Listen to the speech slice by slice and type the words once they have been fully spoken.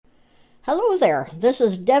Hello there, this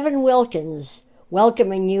is Devin Wilkins,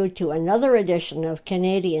 welcoming you to another edition of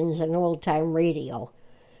Canadians in Old Time Radio.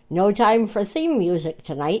 No time for theme music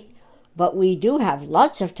tonight, but we do have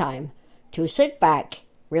lots of time to sit back,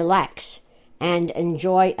 relax, and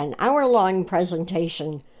enjoy an hour-long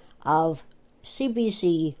presentation of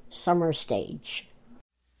CBC Summer Stage.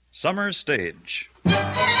 Summer Stage.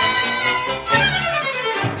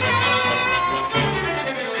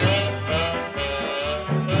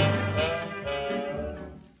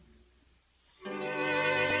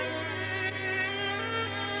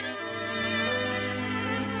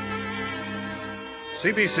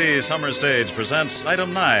 CBC Summer Stage presents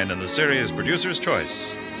Item 9 in the series Producer's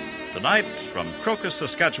Choice. Tonight, from Crocus,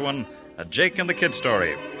 Saskatchewan, A Jake and the Kid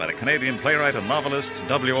story by the Canadian playwright and novelist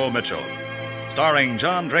W.O. Mitchell. Starring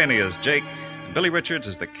John Draney as Jake, Billy Richards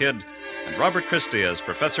as the Kid, and Robert Christie as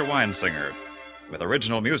Professor Winesinger, with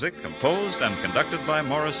original music composed and conducted by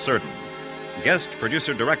Morris Surden. Guest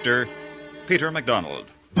producer-director, Peter MacDonald.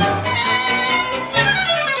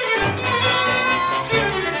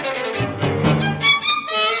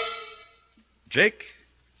 Jake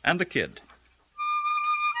and the Kid.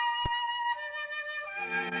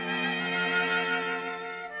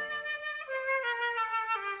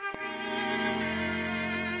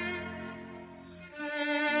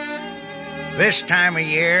 This time of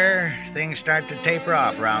year, things start to taper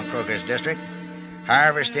off around Crocus District.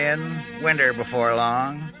 Harvest in, winter before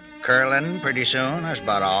long, curling pretty soon, that's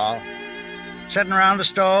about all. Sitting around the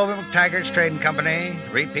stove at McTaggart's Trading Company,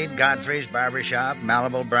 Repeat Godfrey's Barber Shop,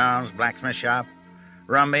 Malibu Brown's Blacksmith Shop,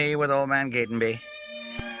 Rumby with Old Man Gatenby.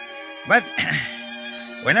 But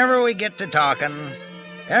whenever we get to talking,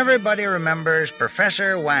 everybody remembers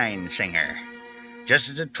Professor Winesinger. Just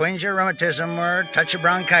as a twinge of rheumatism or a touch of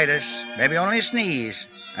bronchitis, maybe only a sneeze,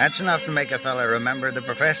 that's enough to make a fella remember the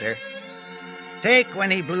professor. Take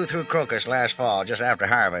when he blew through Crocus last fall, just after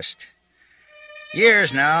harvest.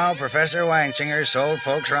 Years now, Professor Winesinger sold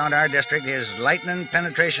folks around our district his lightning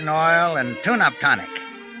penetration oil and tune-up tonic.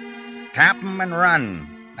 Tap 'em and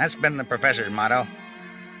run. That's been the professor's motto.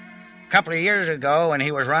 A couple of years ago, when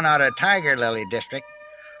he was run out of Tiger Lily district,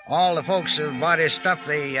 all the folks who bought his stuff,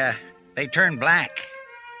 they turned black.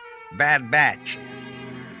 Bad batch.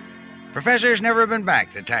 Professor's never been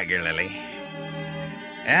back to Tiger Lily.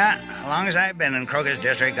 Yeah, as long as I've been in Crocus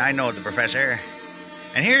District, I know the professor.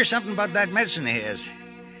 And here's something about that medicine of his.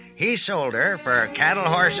 He sold her for cattle,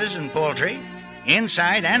 horses, and poultry,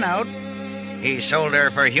 inside and out. He sold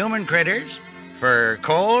her for human critters, for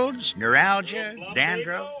colds, neuralgia,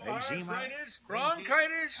 dandruff, eczema,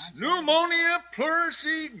 bronchitis, pneumonia,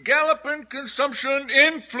 pleurisy, galloping consumption,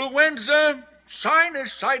 influenza,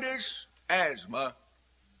 sinusitis, asthma.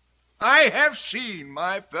 I have seen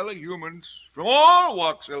my fellow humans from all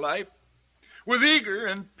walks of life with eager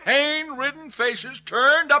and pain-ridden faces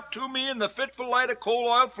turned up to me in the fitful light of coal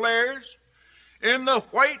oil flares, in the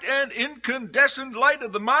white and incandescent light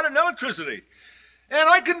of the modern electricity. And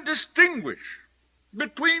I can distinguish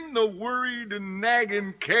between the worried and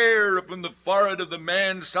nagging care upon the forehead of the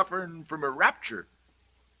man suffering from a rapture,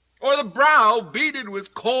 or the brow beaded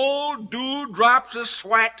with cold dew-drops of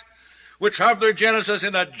sweat which have their genesis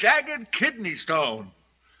in a jagged kidney stone,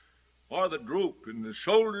 or the droop in the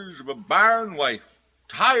shoulders of a barren wife,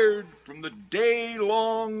 tired from the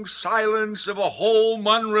day-long silence of a home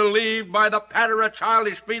unrelieved by the patter of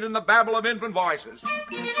childish feet and the babble of infant voices.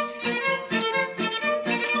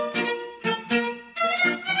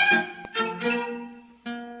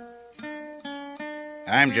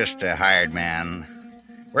 I'm just a hired man.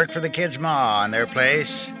 Worked for the Kid's ma on their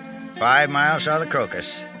place, 5 miles south of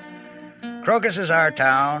Crocus. Crocus is our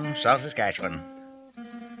town, South Saskatchewan.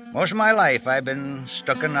 Most of my life I've been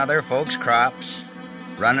stuck in other folks' crops,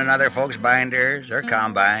 running other folks' binders or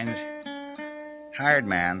combines. Hired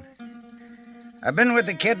man. I've been with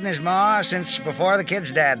the Kid and his ma since before the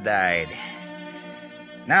Kid's dad died.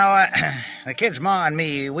 Now, the Kid's ma and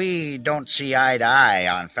me, we don't see eye to eye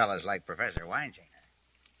on fellas like Professor Winesinger.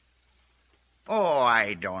 Oh,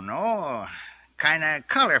 I don't know. Kind of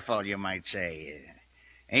colorful, you might say.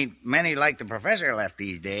 Ain't many like the professor left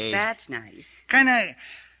these days. That's nice. Kind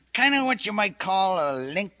of what you might call a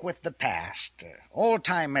link with the past.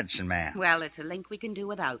 Old-time medicine man. Well, it's a link we can do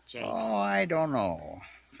without, Jake. Oh, I don't know.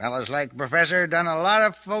 Fellas like Professor done a lot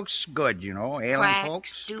of folks good, you know, ailing Quacks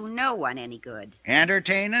folks. do no one any good.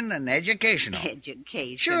 Entertaining and educational.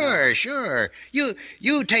 Educational. Sure.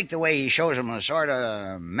 You take the way he shows 'em a sort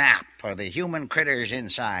of map of the human critters'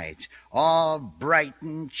 insides, all bright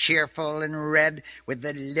and cheerful and red, with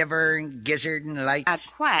the liver and gizzard and lights. A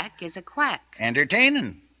quack is a quack.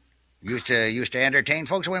 Entertaining. Used to entertain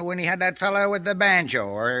folks when he had that fella with the banjo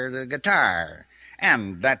or the guitar.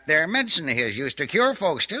 And that there medicine of his used to cure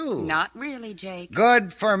folks, too. Not really, Jake.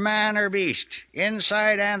 Good for man or beast,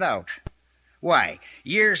 inside and out. Why,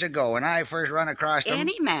 years ago when I first run across him,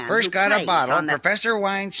 Any man first who got a plays bottle on of Professor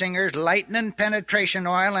Weinsinger's Lightning Penetration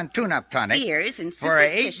Oil and Tune-Up Tonic Ears and for a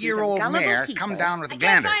superstitions of 8-year-old gullible mare people. come down with I a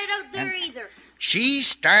can't glander. find it out there And either. she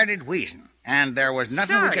started wheezing, and there was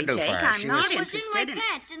nothing we Sorry, could do Jake, for her. I'm She not was... It was in my interested in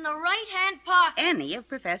pants, in the right-hand pocket. any of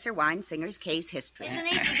Professor Weinsinger's case history. It's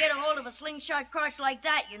easy to get a hold of a slingshot crotch like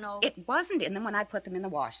that, you know. It wasn't in them when I put them in the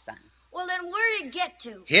wash, son. Well, then where'd it get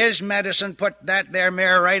to? His medicine put that there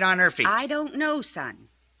mare right on her feet. I don't know, son.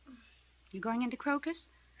 You going into Crocus?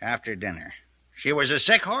 After dinner. She was a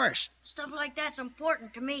sick horse. Stuff like that's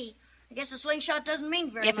important to me. I guess a slingshot doesn't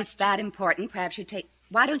mean very If much. it's that important, perhaps you take...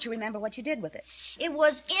 Why don't you remember what you did with it? It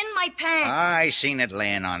was in my pants. I seen it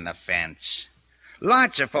laying on the fence.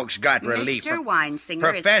 Lots of folks got relief Mr. from Weinsinger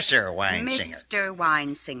Professor is... Weinsinger. Mr.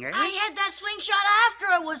 Weinsinger. I had that slingshot after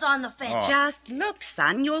it was on the fence. Oh. Just look,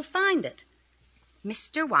 son. You'll find it.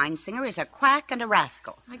 Mr. Weinsinger is a quack and a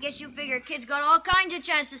rascal. I guess you figure kids got all kinds of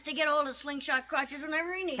chances to get a hold of slingshot crotches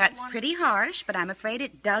whenever he needs That's one. pretty harsh, but I'm afraid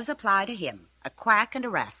it does apply to him. A quack and a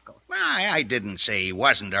rascal. Well, I didn't say he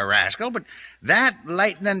wasn't a rascal, but that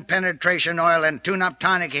lightning penetration oil and tune-up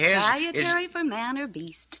tonic of his Salutary for man or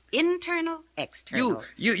beast. Internal, external.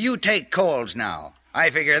 You take colds now.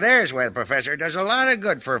 I figure there's where the professor does a lot of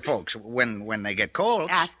good for folks when they get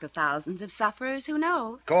colds. Ask the thousands of sufferers who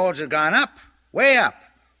know. Colds have gone up, way up,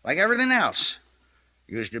 like everything else.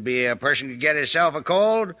 Used to be a person could get himself a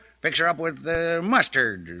cold, fix her up with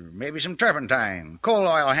mustard, maybe some turpentine, coal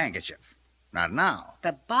oil handkerchief. Not now.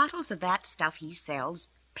 The bottles of that stuff he sells,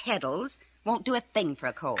 peddles, won't do a thing for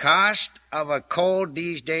a cold. Cost of a cold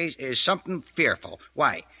these days is something fearful.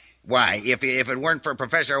 Why, if it weren't for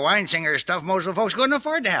Professor Weinsinger's stuff, most of the folks couldn't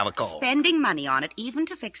afford to have a cold. Spending money on it, even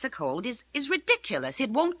to fix a cold, is ridiculous. It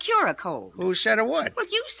won't cure a cold. Who said it would? Well,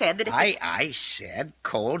 you said that if I said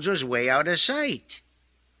colds was way out of sight.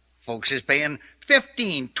 Folks is paying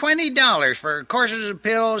 $15, $20 for courses of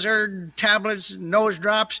pills or tablets, nose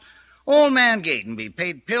drops. Old man Gatenby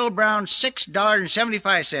paid Pill Brown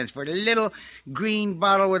 $6.75 for the little green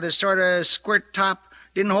bottle with a sort of squirt top.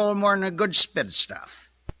 Didn't hold more than a good spit of stuff.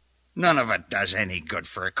 None of it does any good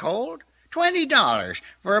for a cold. $20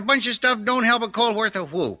 for a bunch of stuff don't help a cold worth a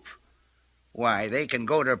whoop. Why, they can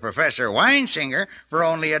go to Professor Weinsinger for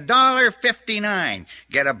only $1.59.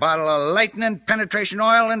 Get a bottle of lightning penetration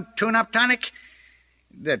oil and tune-up tonic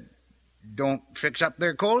that don't fix up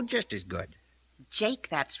their cold just as good. Jake,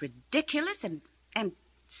 that's ridiculous and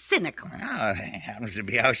cynical. Well, it happens to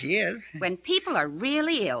be how she is. When people are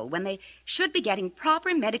really ill, when they should be getting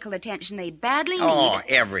proper medical attention they badly Oh,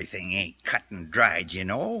 need... everything ain't cut and dried, you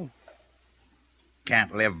know.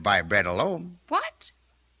 Can't live by bread alone. What?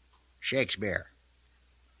 Shakespeare.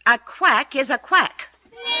 A quack is a quack.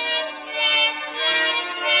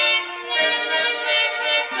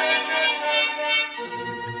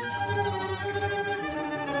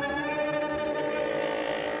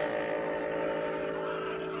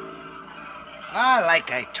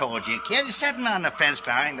 Like I told you, kid, sitting on the fence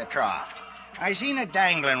behind the trough. I seen it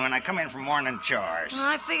dangling when I come in from morning chores. Well,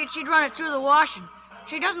 I figured she'd run it through the washing.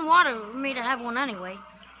 She doesn't want me to have one anyway.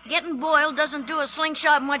 Getting boiled doesn't do a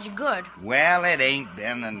slingshot much good. Well, it ain't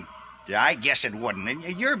been, and I guess it wouldn't.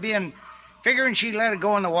 And you're being... Figuring she let it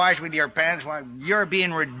go in the wash with your pants, well, you're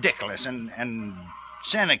being ridiculous and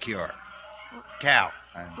sinecure. Cal.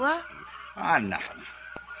 What? Nothing.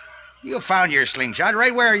 You found your slingshot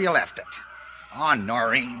right where you left it.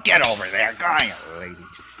 Noreen, get over there. Go on, you lady.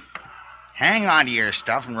 Hang on to your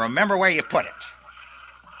stuff and remember where you put it.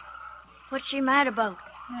 What's she mad about?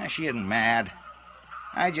 She isn't mad.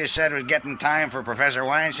 I just said it was getting time for Professor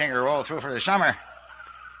Weinsinger to roll through for the summer.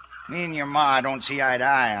 Me and your ma don't see eye to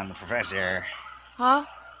eye on the professor. Huh?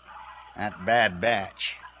 That bad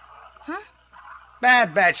batch. Huh?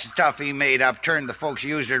 Bad batch stuff he made up turned the folks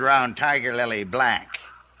used it around Tiger Lily black.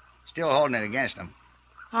 Still holding it against them.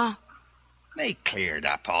 Huh? They cleared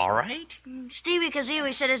up all right. Stevie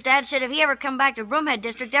Kazooie said his dad said if he ever come back to Broomhead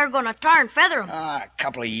District, they were going to tar and feather him. A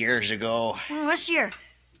couple of years ago. This year.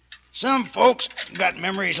 Some folks got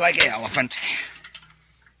memories like an elephant.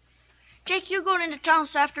 Jake, you going into town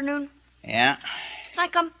this afternoon? Yeah. Can I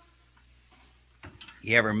come?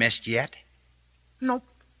 You ever missed yet? Nope.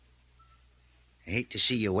 I hate to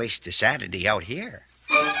see you waste a Saturday out here.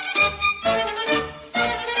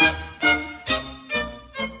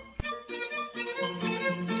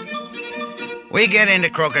 We get into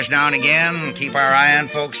Crocus now and again, keep our eye on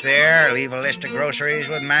folks there, leave a list of groceries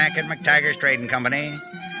with Mac and McTaggart's Trading Company.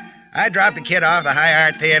 I dropped the kid off the High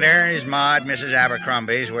Art Theater, his ma at Mrs.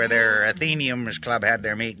 Abercrombie's, where their Athenium's club had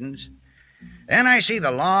their meetings. Then I see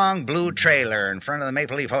the long blue trailer in front of the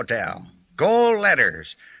Maple Leaf Hotel. Gold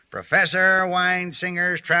letters. Professor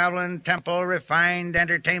Weinsinger's Traveling Temple, Refined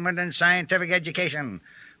Entertainment and Scientific Education.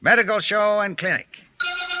 Medical Show and Clinic.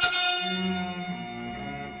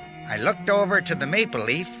 I looked over to the Maple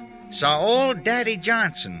Leaf, saw old Daddy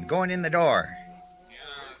Johnson going in the door.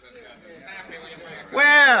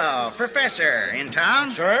 Well, Professor, in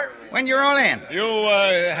town? Sir? When you roll in? You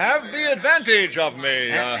have the advantage of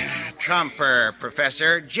me. Trumper,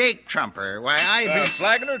 Professor. Jake Trumper. Why, I've been...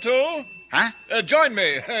 Flagon or two? Huh? Join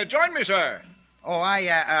me. Join me, sir. Oh,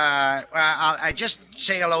 I just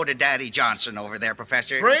say hello to Daddy Johnson over there,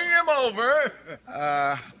 Professor. Bring him over.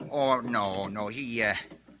 No, he,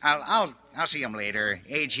 I'll see him later.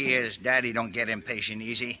 Age he is, Daddy don't get impatient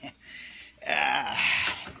easy.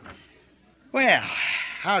 Well,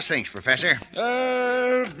 how's things, Professor?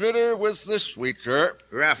 Bitter with the sweet, sir.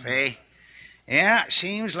 Rough, eh? Yeah,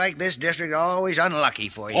 seems like this district always unlucky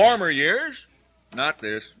for you. Former years? Not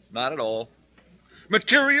this. Not at all.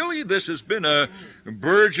 Materially, this has been a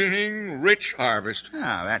burgeoning, rich harvest. Oh,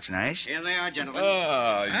 that's nice. Here they are, gentlemen.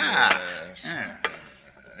 Yes.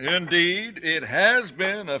 Indeed, it has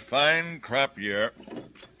been a fine crop year.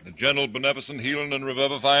 The gentle, beneficent, healing, and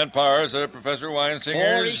revivifying powers of Professor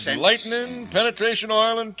Weinsinger's lightning, penetration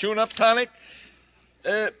oil, and tune-up tonic,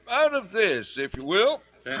 out of this, if you will,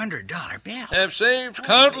 $100 bill. have saved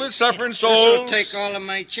countless suffering souls. This'll take all of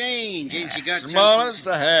my change. Ain't you got smallest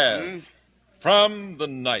something? to have. From the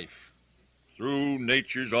knife, through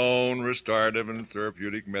nature's own restorative and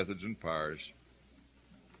therapeutic methods and powers.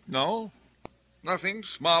 No, nothing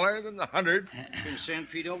smaller than the 100. Can send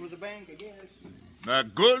Pete over to the bank, I guess. A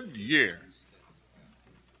good year.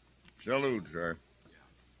 Salute, sir.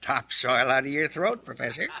 Topsoil out of your throat,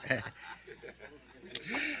 Professor.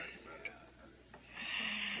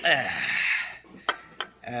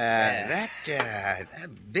 That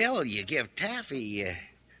bill you give Taffy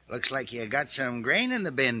looks like you got some grain in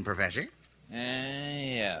the bin, Professor.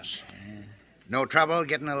 Yes. No trouble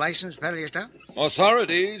getting a license to peddle your stuff?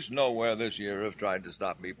 Authorities nowhere this year have tried to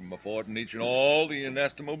stop me from affording each and all the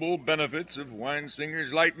inestimable benefits of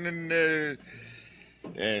Weinsinger's lightning,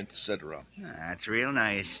 etc. That's real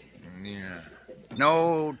nice. Yeah.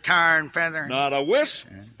 No tar and feather? Not a wisp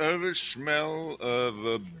of a smell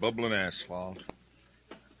of bubbling asphalt.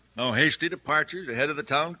 No hasty departures ahead of the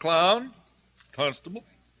town clown, constable.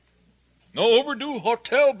 No overdue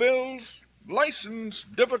hotel bills, license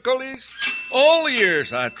difficulties. All the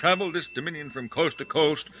years I traveled this dominion from coast to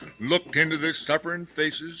coast, looked into their suffering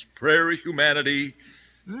faces, prairie humanity,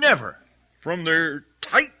 never from their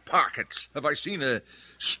tight pockets have I seen a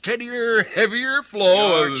steadier, heavier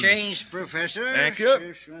flow Your of... change, Professor. Thank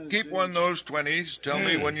you. Keep one of those 20s. Tell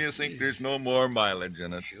me when you think there's no more mileage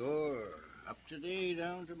in it. Sure. Up today,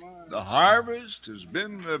 down tomorrow. The harvest has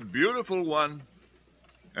been a beautiful one.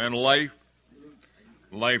 And life,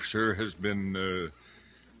 sir, has been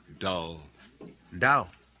dull. Dull.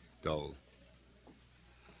 Dull.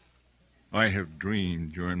 I have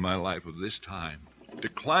dreamed during my life of this time.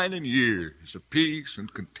 Declining years of peace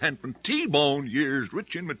and contentment. T-bone years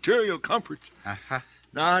rich in material comforts.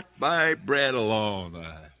 Not by bread alone,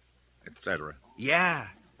 etc. Yeah.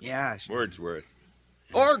 Wordsworth.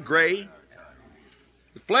 Or Gray.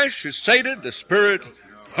 The flesh is sated, the spirit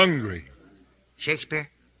hungry. Shakespeare?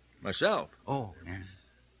 Myself. Oh, yeah.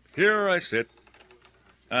 Here I sit.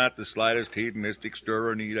 Not the slightest hedonistic stir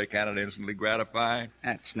or need I cannot instantly gratify.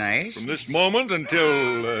 That's nice. From this moment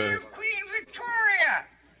until... Queen Victoria!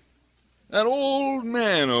 That old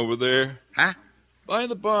man over there. Huh? By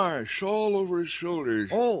the bar, shawl over his shoulders.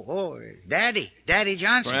 Oh, Daddy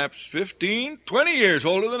Johnson. Perhaps 15, 20 years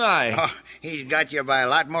older than I. Oh, he's got you by a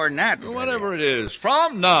lot more than that. Professor. Whatever it is.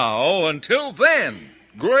 From now until then,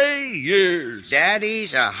 gray years.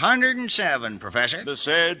 Daddy's 107, Professor. The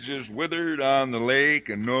sedge is withered on the lake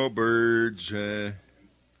and no birds.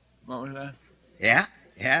 What was that?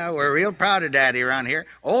 Yeah, we're real proud of Daddy around here.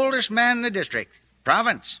 Oldest man in the district.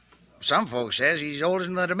 Province. Some folks says he's oldest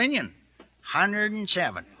in the Dominion.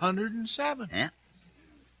 107. 107? Yeah.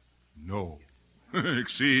 No.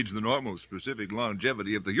 Exceeds the normal specific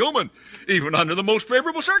longevity of the human, even under the most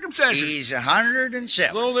favorable circumstances. He's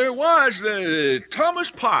 107. Though there was Thomas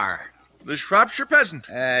Parr, the Shropshire peasant.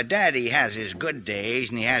 Daddy has his good days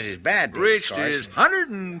and he has his bad days. Reached his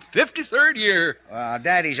 153rd year. Well,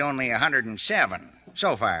 Daddy's only 107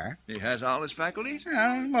 so far. He has all his faculties?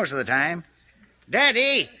 Most of the time.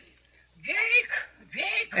 Daddy!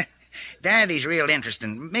 Jake! Daddy's real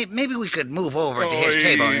interesting. Maybe we could move over to his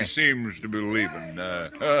table. He seems to be leaving.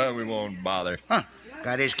 We won't bother. Huh.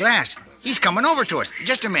 Got his glass. He's coming over to us.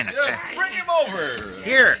 Just a minute. Bring him over.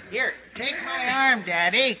 Here. Take my arm,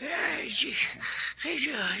 Daddy.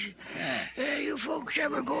 You folks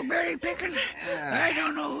ever go berry picking? I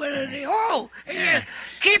don't know whether they... Oh,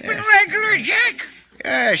 keeping regular, Jack?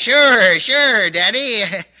 Sure,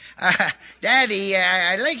 Daddy. Daddy,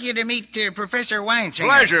 I'd like you to meet Professor Weinsinger.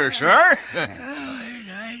 Pleasure, sir.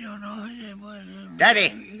 I don't know.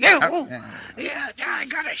 Daddy. I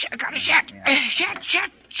got a shot.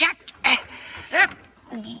 Shot.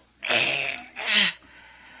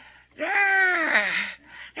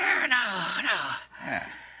 There, no.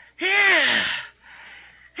 Yeah.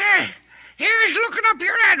 Here's looking up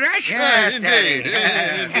your address. Yes, Indeed.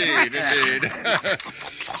 Daddy.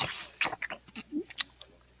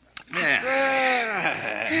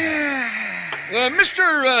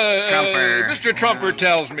 Mr. Trumper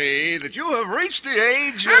tells me that you have reached the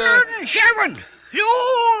age... 107.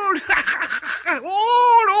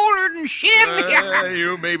 Older than sin.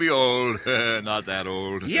 You may be old. Not that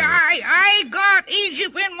old. Yeah, I got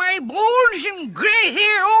Egypt in my bones and gray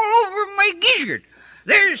hair all over my gizzard.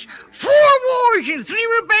 There's 4 wars and 3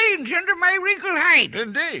 rebellions under my wrinkled hide.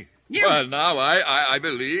 Indeed. Yeah. Well, now, I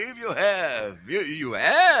believe you have. You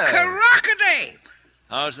have. Caracade.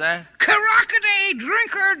 How's that? Caracade,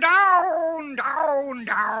 drinker down.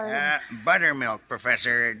 Buttermilk,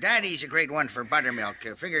 Professor. Daddy's a great one for buttermilk.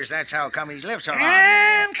 Figures that's how come he's lived so long.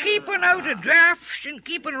 And keeping out of drafts and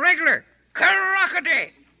keeping regular.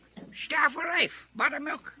 Caracade. Staff of life,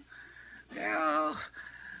 buttermilk. Oh,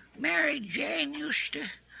 Mary Jane used to...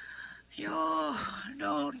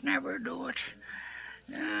 don't never do it.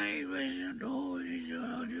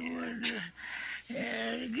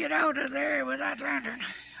 Get out of there with that lantern.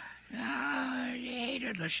 I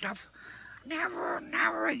hated the stuff. Never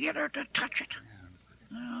get her to touch it.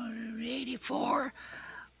 84,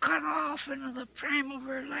 cut off into the prime of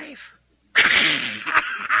her life.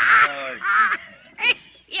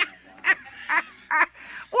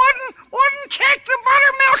 Wouldn't take the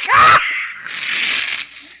buttermilk.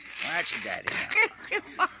 Watch it, Daddy.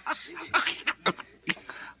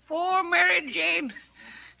 Poor Mary Jane.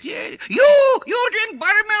 You drink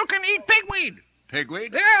buttermilk and eat pigweed.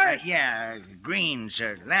 Pigweed? Yeah, greens,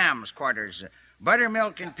 lamb's quarters.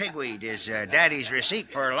 Buttermilk and pigweed is Daddy's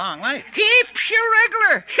receipt for a long life. Keeps you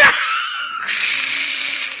regular.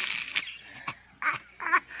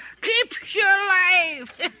 Keeps you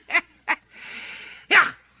alive.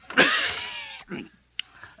 Yeah.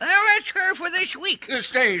 Well, that's her for this week.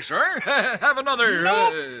 Stay, sir. Have another...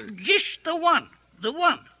 Nope, just the one. The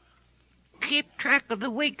one. Keep track of the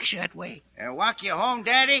weeks that way. Walk you home,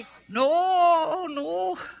 Daddy?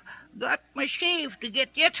 No. Got my shave to get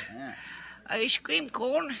yet. Yeah. Ice cream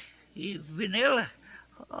cone. Vanilla.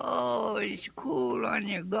 Oh, it's cool on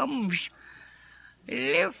your gums.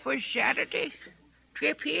 Live for Saturday.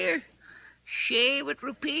 Trip here. Shave it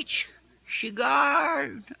repeats. Cigar.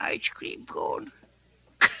 Ice cream cone.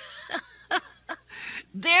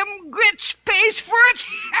 Them grits pays for it.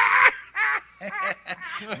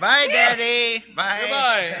 Bye, Daddy.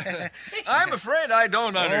 Bye. Goodbye. I'm afraid I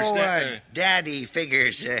don't understand. Daddy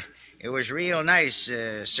figures it was real nice,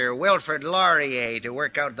 Sir Wilfrid Laurier, to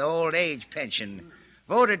work out the old age pension.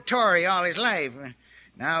 Voted Tory all his life.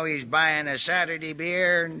 Now he's buying a Saturday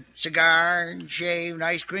beer and cigar and shave and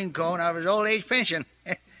ice cream cone out of his old age pension.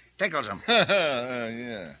 Tickles him.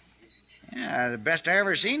 Yeah. Yeah, the best I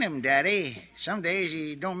ever seen him, Daddy. Some days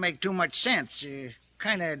he don't make too much sense.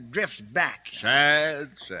 Kind of drifts back.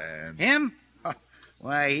 Sad. Him? Oh,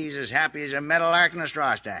 why, he's as happy as a meadowlark in a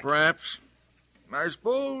straw stack. Perhaps. I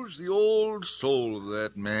suppose the old soul of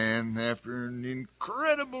that man, after an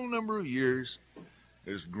incredible number of years,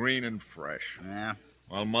 is green and fresh. Yeah.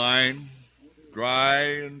 While mine, dry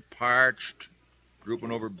and parched,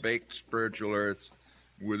 drooping over baked spiritual earth,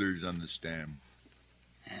 withers on the stem.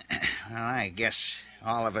 Well, I guess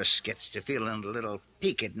all of us gets to feeling a little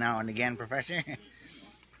peaked now and again, Professor.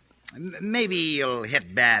 Maybe you'll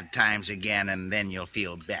hit bad times again, and then you'll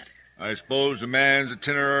feel better. I suppose a man's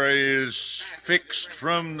itinerary is fixed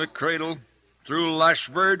from the cradle, through lush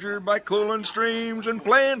verdure by cooling streams and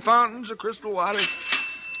playing fountains of crystal water.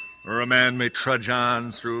 Or a man may trudge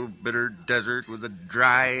on through bitter desert with a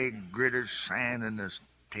dry grit of sand in his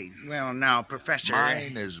teeth. Well, now, Professor...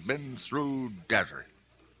 Mine has been through desert.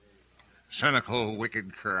 Cynical,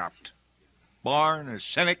 wicked, corrupt. Born a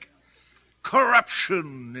cynic,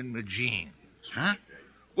 corruption in the genes. Huh?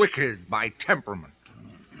 Wicked by temperament.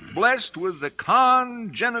 Blessed with the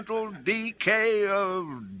congenital decay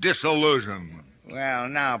of disillusion. Well,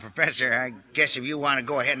 now, Professor, I guess if you want to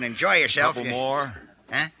go ahead and enjoy yourself... Couple more.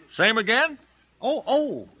 Huh? Same again?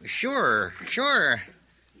 Oh, sure.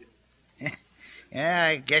 Yeah,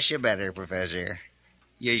 I guess you better, Professor.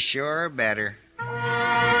 You sure better.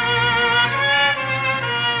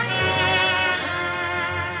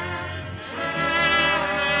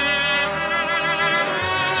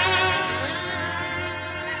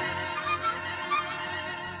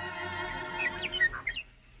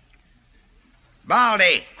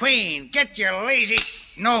 Baldy, Queen, get your lazy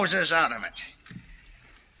noses out of it.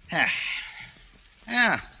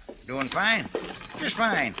 Yeah, doing fine. Just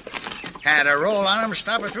fine. Had a roll on him to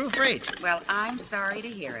stop a through freight. Well, I'm sorry to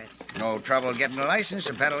hear it. No trouble getting a license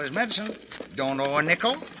to peddle his medicine. Don't owe a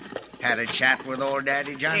nickel. Had a chat with old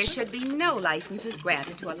Daddy There Johnson. should be no licenses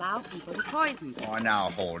granted to allow people to poison. Oh,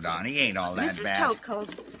 now hold on. He ain't all that Mrs. bad.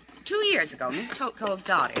 Totecole's... 2 years ago, Miss Totecole's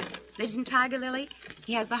daughter lives in Tiger Lily.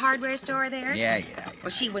 He has the hardware store there. Yeah.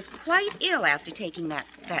 Well, she was quite ill after taking that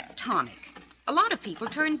tonic. A lot of people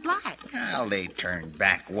turned black. Well, they turned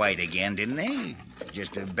back white again, didn't they?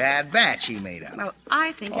 Just a bad batch he made up. Well,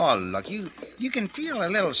 I think Oh, it's... look, you can feel a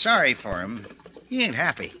little sorry for him. He ain't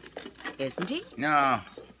happy. Isn't he? No.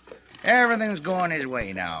 Everything's going his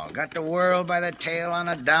way now. Got the world by the tail on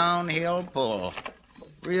a downhill pull.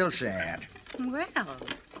 Real sad.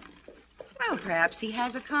 Well, perhaps he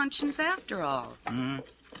has a conscience after all.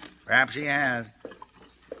 Perhaps he has.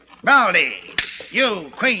 Baldy,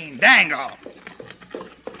 you Queen Dangle.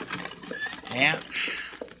 Yeah,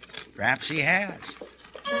 perhaps he has.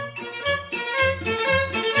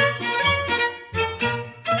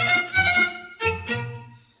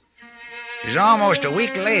 It was almost a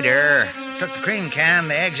week later. Took the cream can,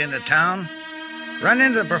 the eggs into town. Run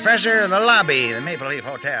into the professor in the lobby of the Maple Leaf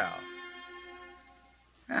Hotel.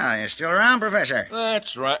 Oh, you're still around, Professor?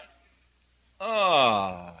 That's right.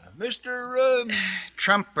 Mr.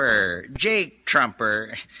 Trumper, Jake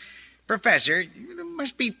Trumper. Professor, there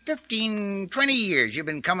must be 15, 20 years you've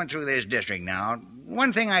been coming through this district now.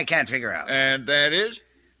 One thing I can't figure out. And that is?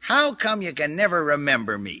 How come you can never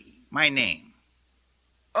remember me, my name?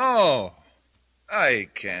 Oh, I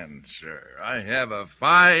can, sir. I have a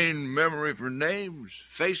fine memory for names,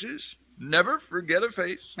 faces. Never forget a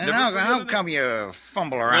face. And Never how forget a come you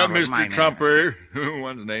fumble Well, around with my Mr. name? Trumper,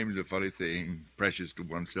 one's name's a funny thing, precious to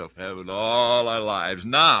oneself, have it all our lives.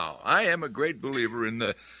 Now, I am a great believer in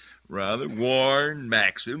the rather worn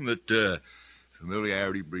maxim that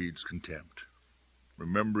familiarity breeds contempt.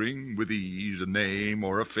 Remembering with ease a name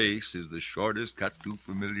or a face is the shortest cut to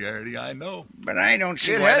familiarity I know. But I don't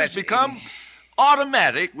see It why has that's... become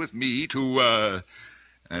automatic with me to,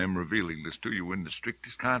 I am revealing this to you in the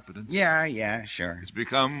strictest confidence. Yeah, sure. It's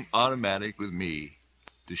become automatic with me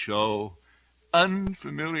to show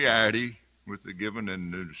unfamiliarity with the given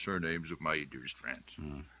and the surnames of my dearest friends.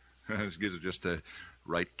 This gives just a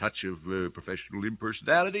right touch of professional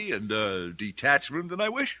impersonality and detachment that I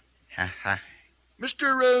wish.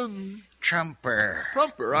 Mr. Trumper.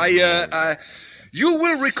 Trumper, you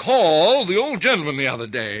will recall the old gentleman the other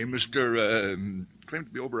day, Mr. claimed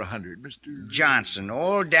to be over 100, Mr. Johnson,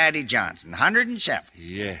 old Daddy Johnson, 107.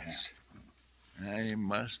 Yes. I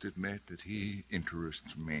must admit that he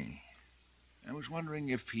interests me. I was wondering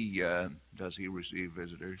if does he receive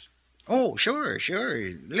visitors? Oh, sure.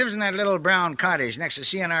 He lives in that little brown cottage next to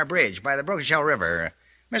CNR Bridge by the Broken Shell River.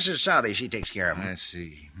 Mrs. Southey, she takes care of him. I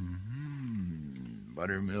see.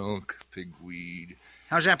 Buttermilk, pigweed.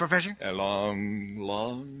 How's that, Professor? A long,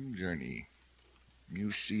 long journey. You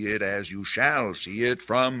see it as you shall see it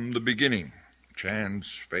from the beginning.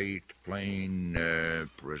 Chance, fate, plain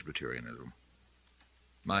Presbyterianism.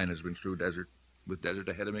 Mine has been through desert, with desert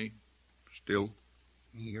ahead of me. Still.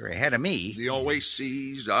 You're ahead of me. The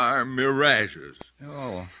oases are mirages.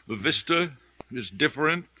 Oh. The vista is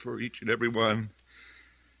different for each and every one.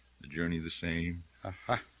 The journey the same.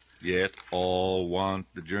 Yet all want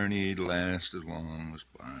the journey to last as long as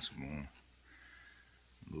possible.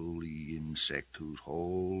 Lowly insect whose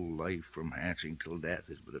whole life from hatching till death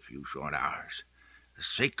is but a few short hours. The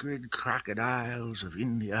sacred crocodiles of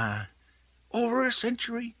India. Over a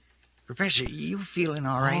century. Professor, you feeling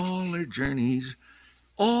all right? All their journeys,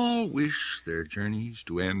 all wish their journeys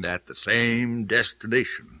to end at the same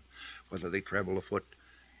destination, whether they travel afoot,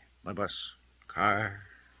 by bus, car,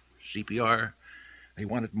 CPR. They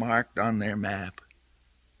want it marked on their map.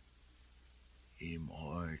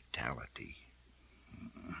 Immortality.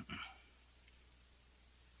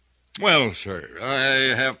 Well, sir,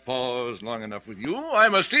 I have paused long enough with you. I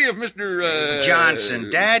must see if Mr. Johnson,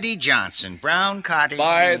 Daddy Johnson, Brown Cottage.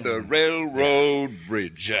 By the railroad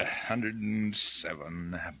bridge,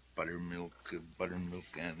 107. Buttermilk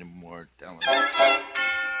and immortality.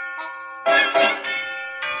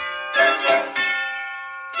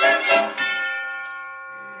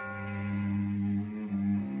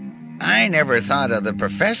 I never thought of the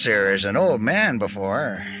professor as an old man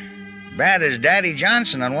before. Bad as Daddy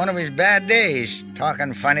Johnson on one of his bad days,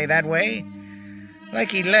 talking funny that way.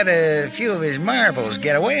 Like he'd let a few of his marbles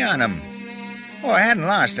get away on him. Oh, I hadn't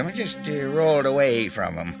lost him, I just rolled away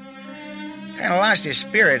from him. Kind of lost his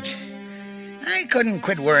spirit. I couldn't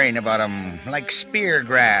quit worrying about him, like spear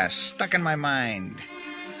grass stuck in my mind.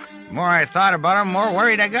 The more I thought about him, the more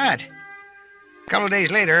worried I got. A couple of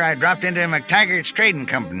days later, I dropped into McTaggart's Trading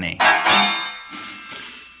Company.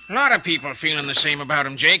 A lot of people feeling the same about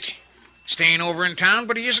him, Jake. Staying over in town,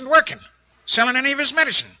 but he isn't working. Selling any of his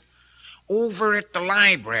medicine. Over at the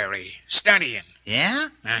library, studying. Yeah?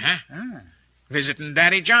 Uh-huh. Ah. Visiting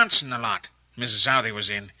Daddy Johnson a lot. Mrs. Southey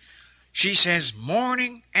was in. She says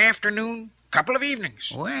morning, afternoon, couple of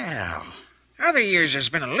evenings. Well. Other years there's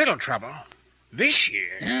been a little trouble. This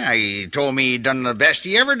year... Yeah, he told me he'd done the best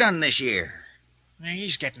he ever done this year.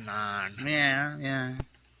 He's getting on. Yeah.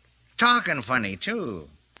 Talking funny, too.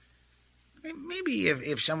 Maybe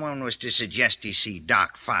if someone was to suggest he see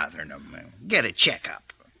Doc Fotheringham, get a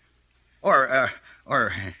checkup. Or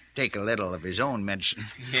take a little of his own medicine.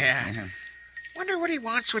 Yeah. Wonder what he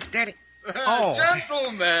wants with Daddy. Oh.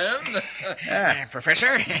 Gentlemen.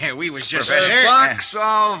 Professor, we was just... Professor? Box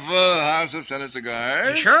of House of Senate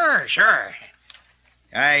cigars. Sure.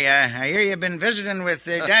 I hear you've been visiting with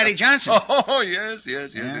Daddy Johnson. Oh, yes,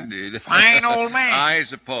 indeed. Fine old man. I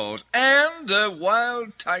suppose. And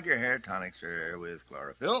wild tiger hair tonic, sir, with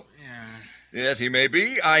chlorophyll. Yeah. Yes, he may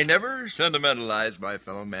be. I never sentimentalize my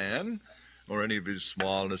fellow man or any of his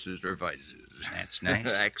smallnesses or vices. That's nice.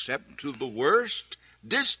 Accept to the worst,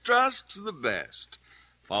 distrust the best.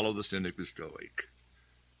 Follow the cynic, the stoic.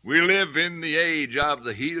 We live in the age of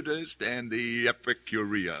the hedonist and the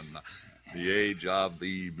Epicurean. The age of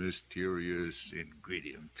the mysterious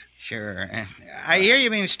ingredient. Sure. I hear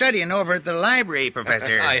you've been studying over at the library,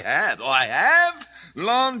 Professor. I have.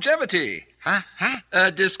 Longevity.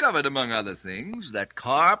 Huh? Discovered, among other things, that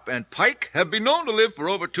carp and pike have been known to live for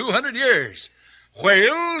over 200 years.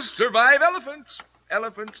 Whales survive elephants.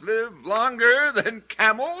 Elephants live longer than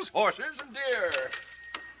camels, horses, and deer.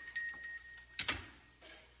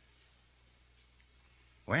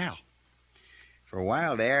 Well, for a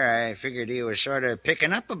while there, I figured he was sort of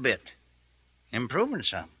picking up a bit. Improving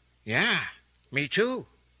some. Yeah, me too.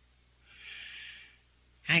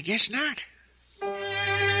 I guess not.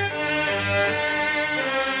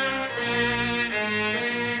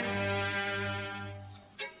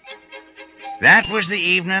 That was the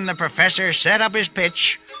evening the professor set up his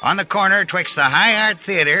pitch on the corner twixt the High Art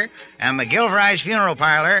Theater and McGilvry's Funeral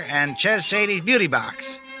Parlor and Ches Sadie's Beauty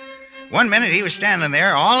Box. One minute he was standing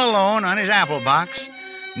there all alone on his apple box.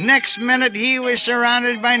 Next minute he was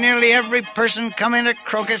surrounded by nearly every person coming to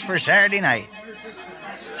Crocus for Saturday night.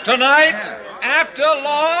 Tonight, after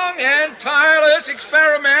long and tireless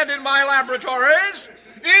experiment in my laboratories,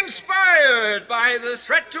 inspired by the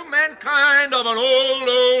threat to mankind of an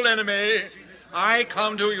old enemy, I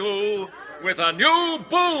come to you with a new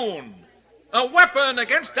boon, a weapon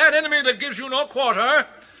against that enemy that gives you no quarter.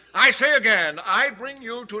 I say again, I bring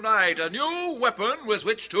you tonight a new weapon with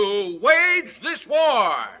which to wage this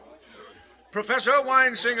war. Professor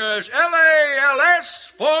Weinsinger's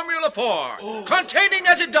LALS Formula 4, containing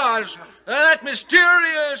as it does that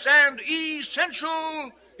mysterious and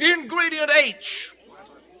essential ingredient H.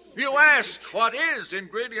 You ask, what is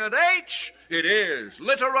ingredient H? It is,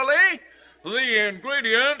 literally, the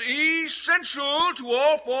ingredient essential to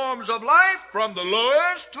all forms of life, from the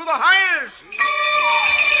lowest to the highest.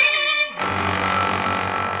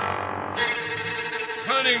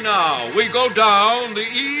 Turning now, we go down the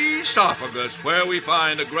esophagus, where we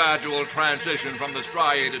find a gradual transition from the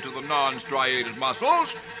striated to the non-striated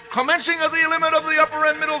muscles, commencing at the limit of the upper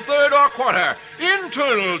and middle third or quarter,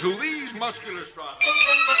 internal to these muscular strata.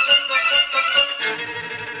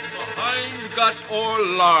 The hindgut or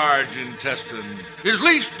large intestine is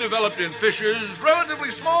least developed in fishes,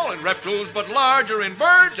 relatively small in reptiles, but larger in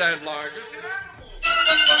birds and largest in animals.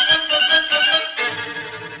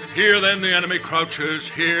 Here, then, the enemy crouches.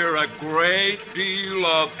 Here, a great deal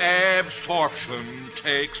of absorption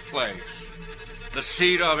takes place. The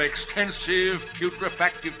seat of extensive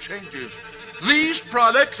putrefactive changes. These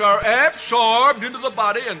products are absorbed into the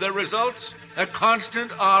body, and there results a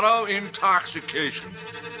constant auto-intoxication.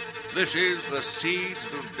 This is the seeds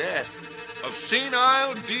of death, of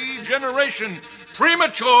senile degeneration,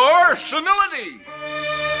 premature senility.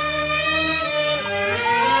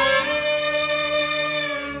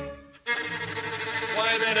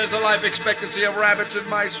 Why then is the life expectancy of rabbits and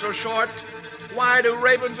mice so short? Why do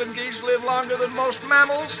ravens and geese live longer than most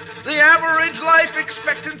mammals? The average life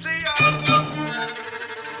expectancy of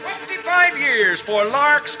 25 years for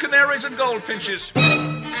larks, canaries, and goldfinches.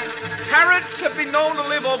 Parrots have been known to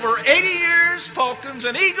live over 80 years. Falcons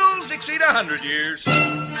and eagles exceed 100 years.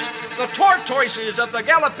 The tortoises of the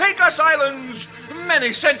Galapagos Islands,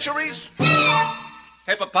 many centuries.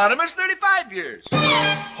 Hippopotamus, 35 years.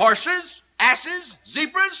 Horses, asses,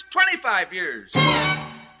 zebras, 25 years.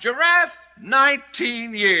 Giraffe,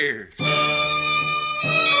 19 years.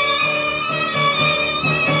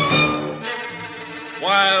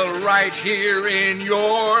 While right here in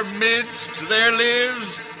your midst there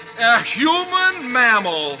lives a human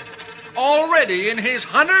mammal, already in his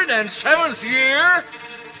 107th year,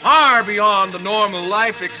 far beyond the normal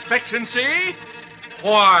life expectancy.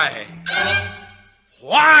 Why?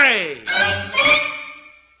 Why?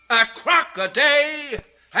 A crock-a-day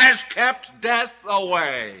has kept death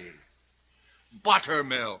away.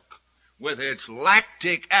 Buttermilk, with its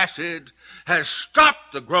lactic acid, has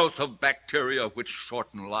stopped the growth of bacteria which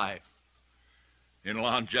shorten life. In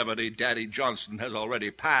longevity, Daddy Johnson has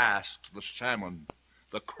already passed the salmon,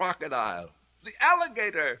 the crocodile, the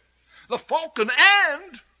alligator, the falcon,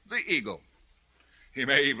 and the eagle. He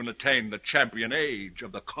may even attain the champion age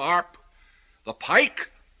of the carp, the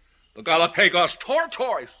pike, the Galapagos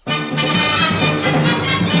tortoise.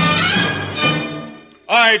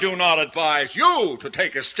 I do not advise you to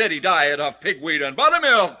take a steady diet of pigweed and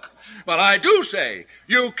buttermilk, but I do say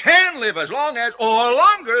you can live as long as, or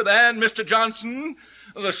longer than, Mr. Johnson,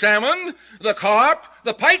 the salmon, the carp,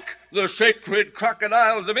 the pike, the sacred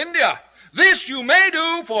crocodiles of India. This you may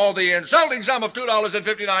do for the insulting sum of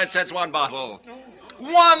 $2.59 one bottle.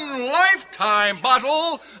 One lifetime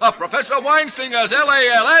bottle of Professor Weinsinger's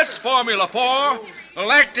LALS Formula 4,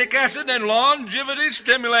 lactic acid and longevity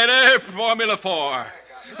stimulator Formula 4.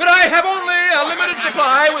 But I have only a limited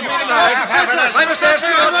supply with me tonight. I must ask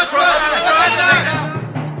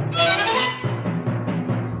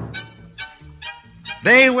you...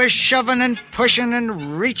 They was shoving and pushing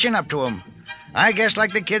and reaching up to him. I guess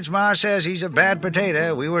like the kid's ma says, he's a bad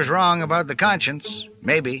potato. We was wrong about the conscience.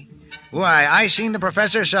 Maybe. Why, I seen the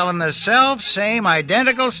professor selling the self-same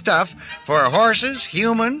identical stuff for horses,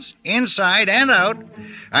 humans, inside and out.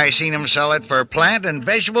 I seen him sell it for plant and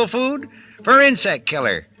vegetable food, for insect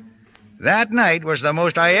killer. That night was the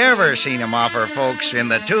most I ever seen him offer folks in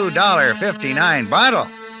the $2.59 bottle.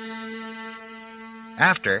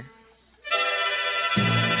 After...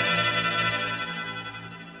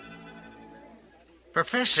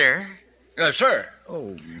 Professor? Sir.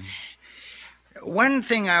 Oh, one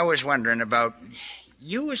thing I was wondering about.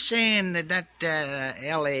 You were saying that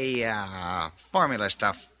L.A. formula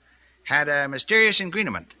stuff had a mysterious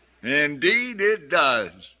ingredient. Indeed it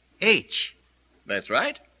does. H. That's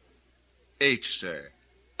right. H, sir.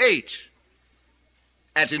 H.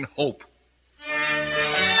 As in hope.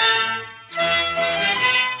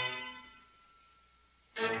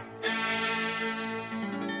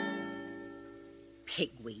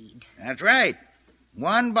 Pigweed. That's right.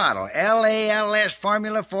 One bottle, LALS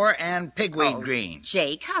Formula 4 and pigweed green.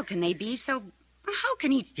 Jake, how can they be so... How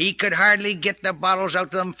can he... He could hardly get the bottles out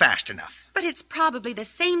to them fast enough. But it's probably the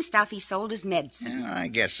same stuff he sold as medicine. I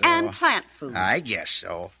guess so. And plant food. I guess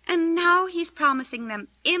so. And now he's promising them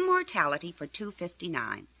immortality for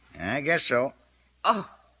 $2.59. I guess so. Oh.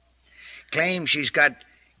 Claims she's got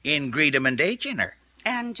ingredient H in her.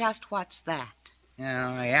 And just what's that?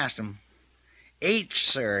 I asked him. H,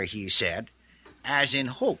 sir, he said, as in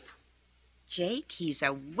hope. Jake, he's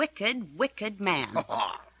a wicked, wicked man.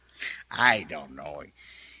 Oh, I don't know.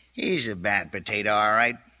 He's a bad potato, all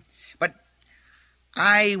right. But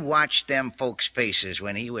I watched them folks' faces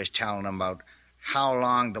when he was telling them about how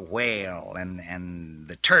long the whale and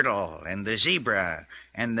the turtle and the zebra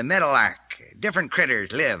and the meadowlark, different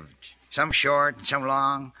critters, lived. Some short and some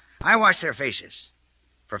long. I watched their faces.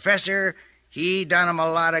 Professor, he done 'em a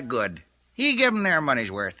lot of good. He give 'em their money's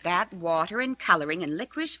worth. That water and coloring and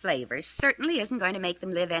licorice flavors certainly isn't going to make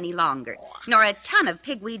them live any longer, nor a ton of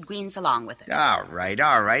pigweed greens along with it. All right.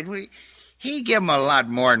 He give 'em a lot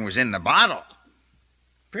more than was in the bottle.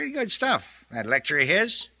 Pretty good stuff. That lecture of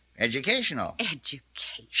his, educational.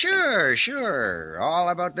 Education. Sure. All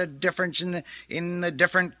about the difference in the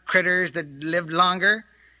different critters that lived longer.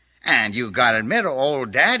 And you got to admit,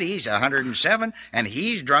 old Daddy's 107, and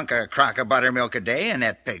he's drunk a crock of buttermilk a day and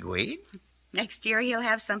that pigweed. Next year he'll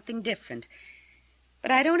have something different.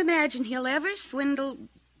 But I don't imagine he'll ever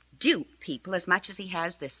dupe people as much as he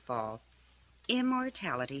has this fall.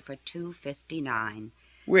 Immortality for $2.59.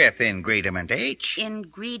 With ingredient H.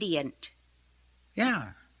 Ingredient. Yeah,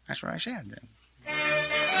 that's what I said.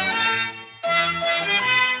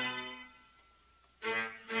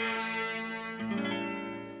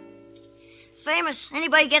 Famous.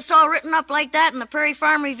 Anybody gets all written up like that in the Prairie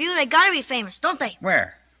Farm Review, they gotta be famous, don't they?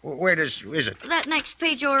 Where? Where is it? That next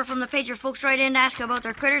page over from the page where folks write in to ask about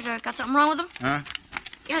their critters. Got something wrong with them? Huh?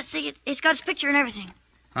 Yeah, see, it's got his picture and everything.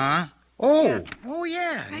 Huh? Oh,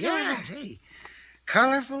 yeah. Hey,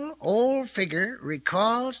 colorful old figure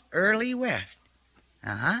recalls early West.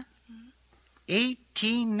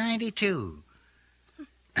 1892.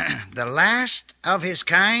 The last of his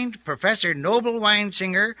kind, Professor Noble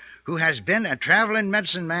Weinsinger, who has been a traveling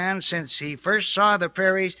medicine man since he first saw the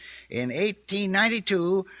prairies in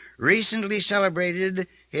 1892, recently celebrated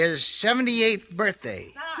his 78th birthday.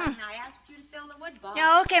 Son, I asked you to fill the wood box.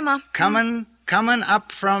 Yeah, okay, Mom. Coming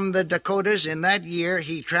up from the Dakotas in that year,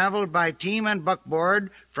 he traveled by team and buckboard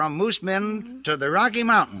from Moosemen to the Rocky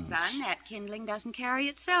Mountains. Son, that kindling doesn't carry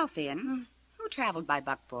itself in. Who traveled by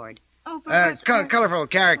buckboard? Oh, Colorful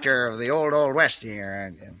character of the old West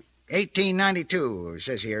here. 1892, it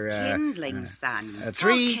says here. Kindling, son.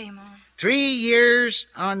 Okay, Mom. 3 years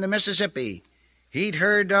on the Mississippi. He'd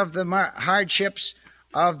heard of the hardships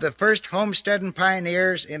of the first homesteading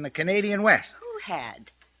pioneers in the Canadian West. Who had?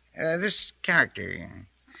 This character.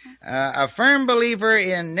 A firm believer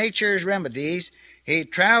in nature's remedies, he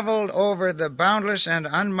traveled over the boundless and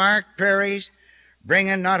unmarked prairies,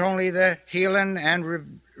 bringing not only the healing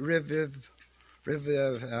and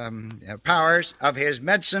powers of his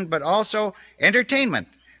medicine, but also entertainment,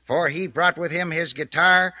 for he brought with him his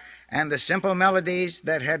guitar and the simple melodies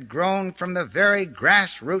that had grown from the very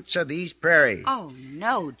grassroots of these prairies. Oh,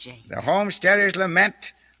 no, Jake. The homesteaders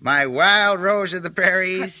lament, my wild rose of the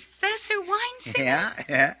prairies. Professor Weinsinger?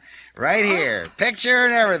 Yeah. Right here. Picture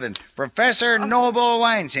and everything. Professor Noble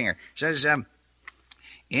Weinsinger says,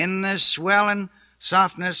 in the swelling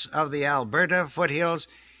softness of the Alberta foothills,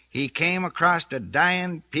 he came across a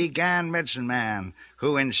dying Piegan medicine man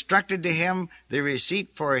who instructed to him the receipt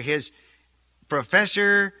for his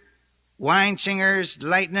Professor Weinsinger's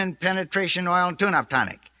lightning penetration oil tune-up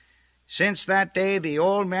tonic. Since that day, the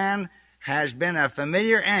old man has been a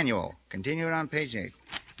familiar annual. Continue it on page 8.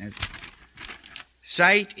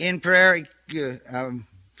 Sight in prairie,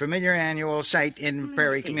 familiar annual sight in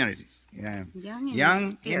prairie communities. Yeah.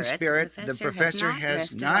 Young in spirit, the professor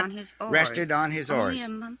has not rested on his oars.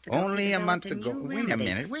 Only a month ago. Wait a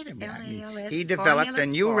minute. He developed a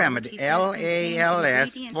new remedy,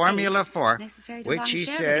 LALS Formula 4, which he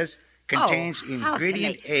says contains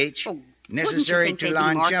ingredient H necessary to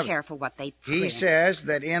longevity. He says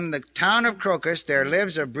that in the town of Crocus there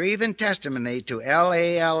lives a breathing testimony to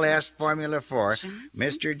LALS Formula 4,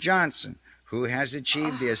 Mr. Johnson, who has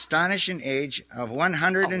achieved the astonishing age of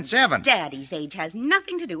 107. Daddy's age has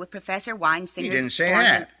nothing to do with Professor Weinsinger's... He didn't say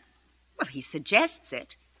that. Well, he suggests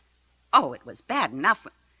it. Oh, it was bad enough.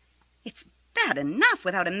 It's bad enough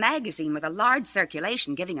without a magazine with a large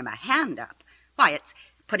circulation giving him a hand up. Why, it's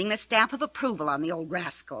putting the stamp of approval on the old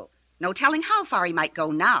rascal. No telling how far he might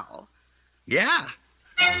go now. Yeah.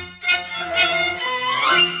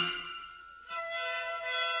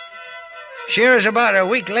 Sure as about a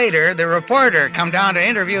week later, the reporter come down to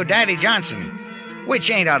interview Daddy Johnson, which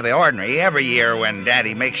ain't out of the ordinary. Every year when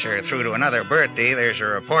Daddy makes her through to another birthday, there's a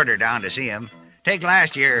reporter down to see him. Take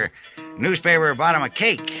last year, newspaper bought him a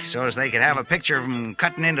cake so as they could have a picture of him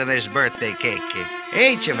cutting into this birthday cake.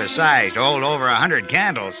 Each of a size to hold over 100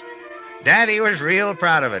 candles. Daddy was real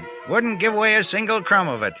proud of it. Wouldn't give away a single crumb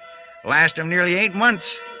of it. Lasted him nearly 8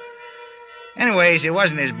 months. Anyways, it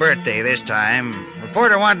wasn't his birthday this time.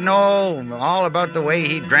 Reporter wanted to know all about the way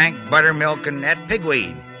he drank buttermilk and ate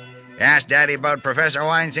pigweed. He asked Daddy about Professor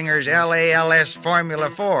Weinsinger's LALS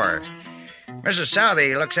Formula 4. Mrs.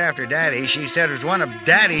 Southey looks after Daddy. She said it was one of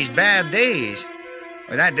Daddy's bad days.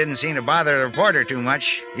 But that didn't seem to bother the reporter too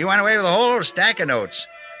much. He went away with a whole stack of notes.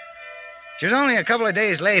 It was only a couple of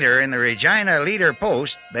days later in the Regina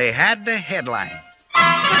Leader-Post, they had the headline.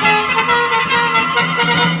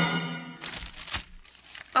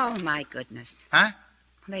 Oh, my goodness. Huh?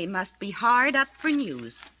 They must be hard up for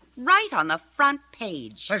news. Right on the front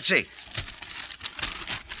page. Let's see.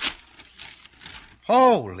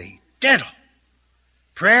 Holy diddle.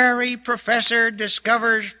 Prairie Professor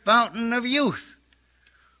discovers Fountain of Youth.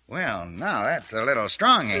 Well, now that's a little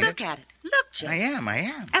strong, ain't it? Look at it. Look, Jim. I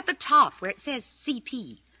am. At the top where it says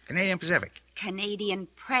CP. Canadian Pacific. Canadian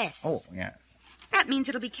Press. Oh, yeah. that means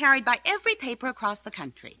it'll be carried by every paper across the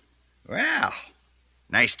country. Well,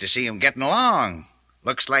 nice to see him getting along.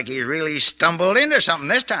 Looks like he's really stumbled into something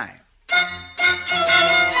this time.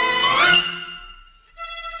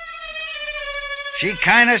 She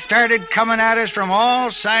kind of started coming at us from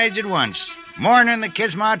all sides at once. Morning, the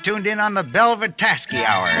kids' ma tuned in on the Belvitaski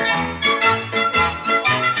Hour.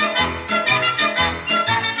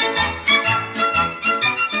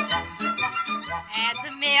 Add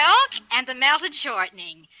the milk and the melted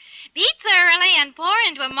shortening. Beat thoroughly and pour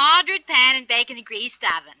into a moderate pan and bake in a greased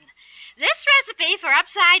oven. This recipe for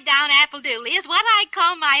upside-down apple dooley is what I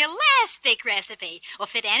call my elastic recipe. Will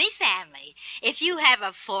fit any family. If you have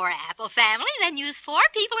a 4-apple family, then use 4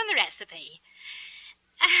 people in the recipe.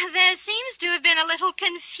 There seems to have been a little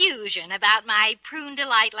confusion about my prune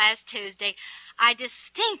delight last Tuesday. I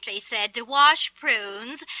distinctly said to wash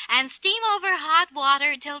prunes and steam over hot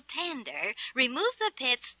water till tender, remove the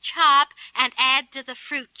pits, chop, and add to the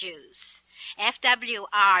fruit juice.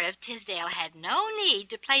 FWR of Tisdale had no need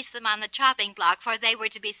to place them on the chopping block, for they were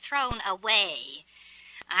to be thrown away.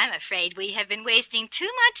 I'm afraid we have been wasting too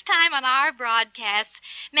much time on our broadcasts,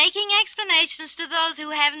 making explanations to those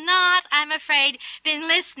who have not, I'm afraid, been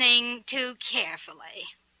listening too carefully.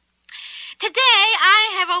 Today I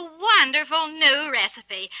have a wonderful new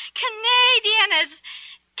recipe, Canadian as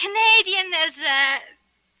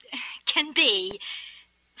can be.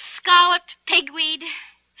 Scalloped pigweed,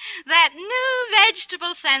 that new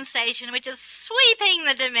vegetable sensation which is sweeping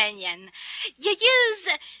the Dominion. You use...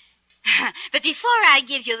 But before I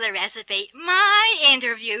give you the recipe, my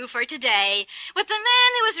interview for today with the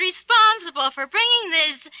man who is responsible for bringing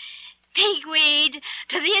this pigweed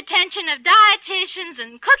to the attention of dietitians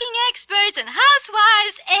and cooking experts and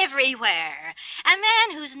housewives everywhere. A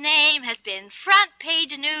man whose name has been front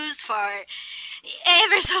page news for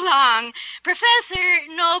ever so long, Professor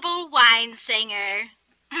Noble Weinsinger.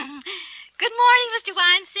 Good morning, Mr.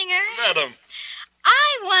 Weinsinger. Madam.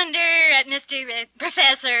 I wonder, Mr.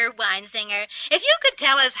 Professor Weinsinger, if you could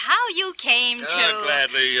tell us how you came to...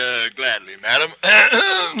 Gladly, madam.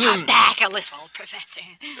 Come back a little, Professor.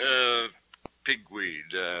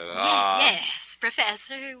 Pigweed. Yes,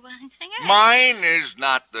 Professor Weinsinger. Mine is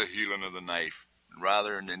not the healing of the knife.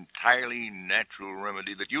 Rather an entirely natural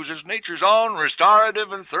remedy that uses nature's own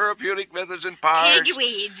restorative and therapeutic methods and powers.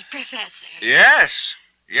 Pigweed, Professor. Yes,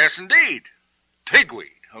 indeed. Pigweed.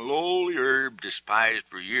 A lowly herb despised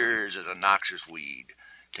for years as a noxious weed,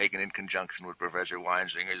 taken in conjunction with Professor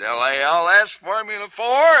Weinsinger's LALS Formula 4.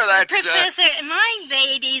 That's Professor, my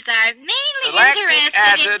ladies are mainly lactic interested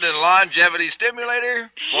acid and longevity stimulator.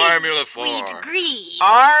 Formula 4 pigweed grease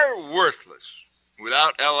are worthless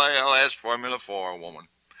without LALS Formula 4, woman.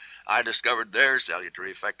 I discovered their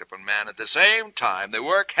salutary effect upon man at the same time. They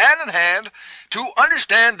work hand in hand to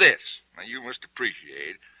understand this. Now, you must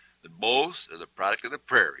appreciate that both are the product of the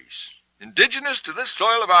prairies, indigenous to this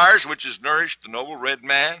soil of ours, which has nourished the noble red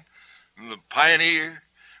man and the pioneer,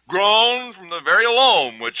 grown from the very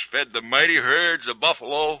loam which fed the mighty herds of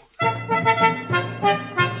buffalo. And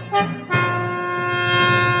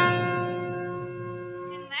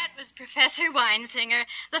that was Professor Weinsinger,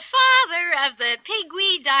 the father of the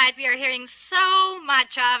pigweed diet we are hearing so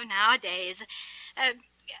much of nowadays.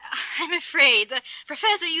 I'm afraid the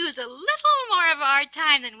professor used a little more of our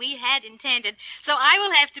time than we had intended, so I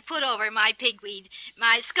will have to put over my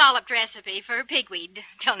scalloped recipe for pigweed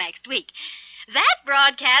till next week. That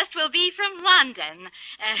broadcast will be from London,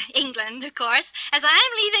 England, of course, as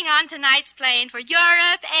I'm leaving on tonight's plane for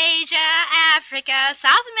Europe, Asia, Africa,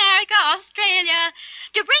 South America, Australia,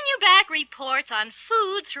 to bring you back reports on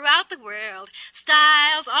food throughout the world,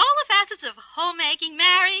 styles, all the facets of homemaking,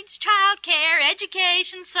 marriage, child care,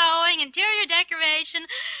 education, sewing, interior decoration,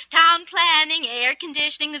 town planning, air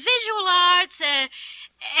conditioning, the visual arts,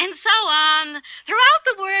 and so on, throughout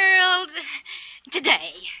the world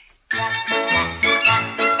today.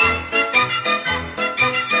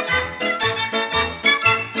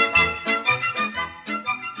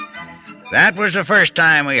 That was the first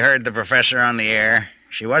time we heard the professor on the air.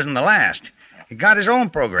 She wasn't the last. He got his own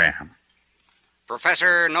program.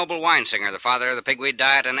 Professor Noble Weinsinger, the father of the pigweed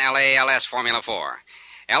diet and LALS Formula 4.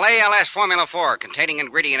 LALS Formula 4, containing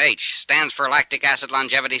ingredient H, stands for lactic acid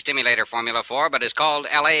longevity stimulator Formula 4, but is called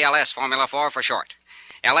LALS Formula 4 for short.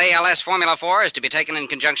 LALS Formula 4 is to be taken in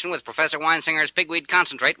conjunction with Professor Weinsinger's pigweed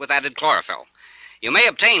concentrate with added chlorophyll. You may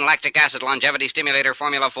obtain lactic acid longevity stimulator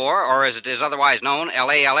Formula 4, or as it is otherwise known,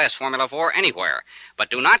 LALS Formula 4, anywhere.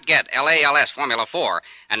 But do not get LALS Formula 4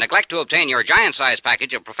 and neglect to obtain your giant-size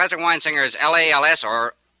package of Professor Weinsinger's LALS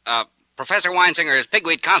or Professor Weinsinger's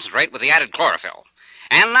pigweed concentrate with the added chlorophyll.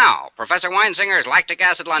 And now, Professor Weinsinger's lactic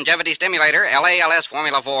acid longevity stimulator, LALS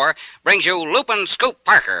Formula 4, brings you Lupin Scoop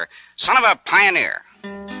Parker, son of a pioneer.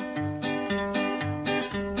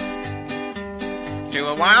 To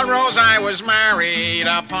a wild rose I was married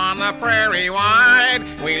upon the prairie wide.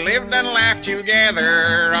 We lived and laughed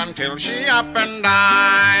together until she up and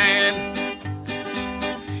died.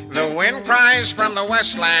 The wind cries from the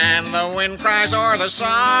westland, the wind cries o'er the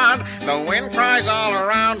sod, the wind cries all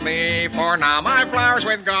around me, for now my flower's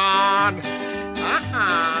with God.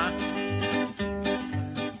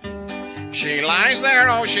 She lies there,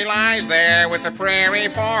 oh, she lies there, with the prairie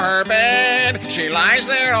for her bed. She lies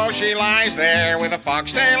there, oh, she lies there, with a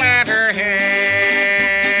foxtail at her head.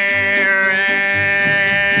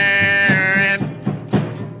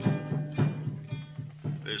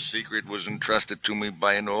 This secret was entrusted to me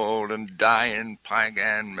by an old and dying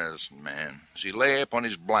Piegan medicine man as he lay upon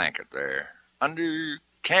his blanket there, under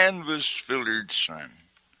canvas-filtered sun.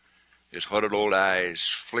 His hooded old eyes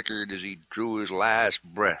flickered as he drew his last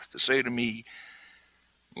breath to say to me,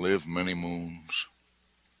 "Live many moons,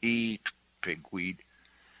 eat pigweed,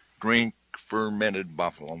 drink fermented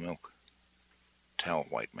buffalo milk. Tell,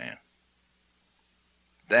 white man."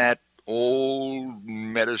 That old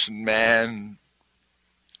medicine man,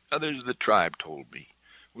 others of the tribe told me,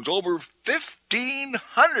 was over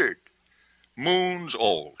 1,500 moons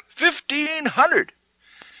old. 1,500!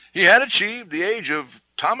 He had achieved the age of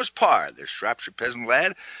Thomas Parr, the Shropshire peasant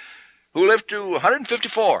lad, who lived to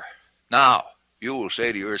 154. Now, you will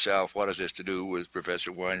say to yourself, what has this to do with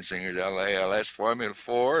Professor Weinsinger's LALS Formula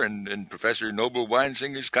 4 and Professor Noble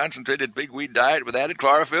Weinsinger's concentrated pigweed diet with added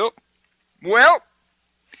chlorophyll? Well,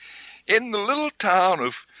 in the little town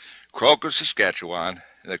of Crocus, Saskatchewan,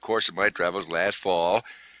 in the course of my travels last fall,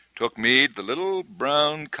 took me to the little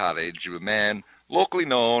brown cottage of a man locally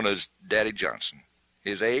known as Daddy Johnson.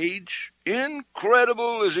 His age,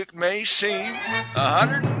 incredible as it may seem,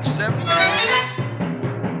 170.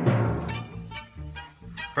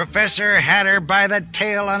 Professor had her by the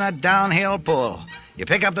tail on a downhill pull. You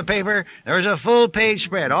pick up the paper, there was a full-page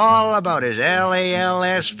spread all about his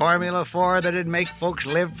LALS Formula 4 that'd make folks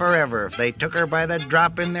live forever if they took her by the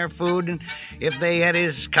drop in their food and if they had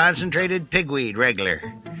his concentrated pigweed regular.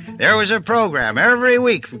 There was a program every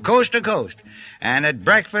week from coast to coast, and at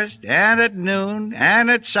breakfast, and at noon, and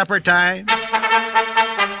at supper time.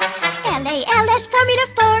 LALS Formula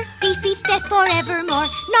 4, beef beats death forevermore.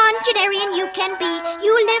 Non-generian you can be,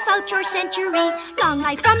 you live out your century. Long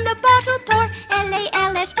life from the bottle pour,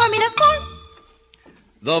 LALS Formula 4.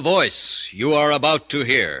 The voice you are about to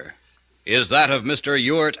hear is that of Mr.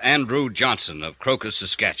 Ewart Andrew Johnson of Crocus,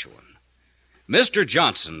 Saskatchewan. Mr.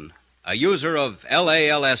 Johnson, a user of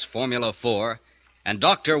LALS Formula 4 and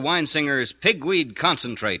Dr. Weinsinger's pigweed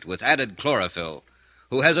concentrate with added chlorophyll,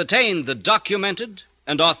 who has attained the documented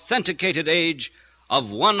and authenticated age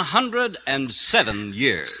of 107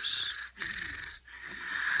 years.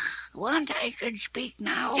 Want I should speak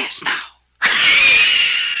now? Yes, now.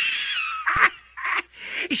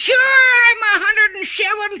 Sure, I'm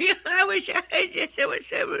 107. I was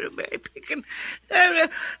picking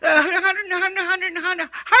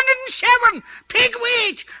 107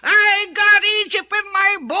 pigweeds. I got Egypt in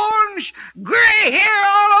my bones, gray hair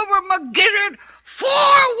all over my gizzard, 4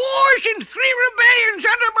 wars and 3 rebellions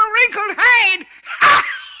under my wrinkled hide.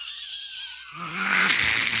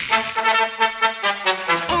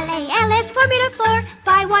 LALS Formula 4,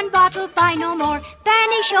 buy one bottle, buy no more.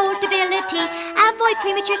 Banish old debility, avoid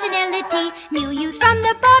premature senility. New youth from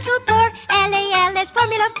the bottle pour, LALS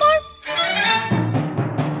Formula 4.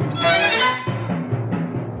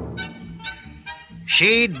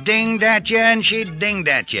 She dinged at you and she dinged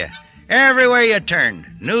at you. Everywhere you turned,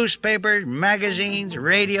 newspapers, magazines,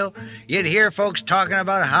 radio, you'd hear folks talking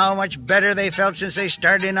about how much better they felt since they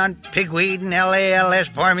started in on pigweed and LALS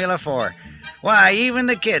Formula 4. Why, even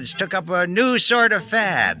the kids took up a new sort of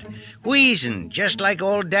fad, wheezing just like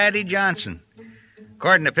old Daddy Johnson.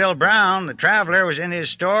 According to Bill Brown, the traveler was in his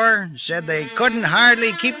store, said they couldn't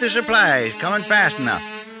hardly keep the supplies coming fast enough.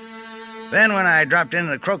 Then when I dropped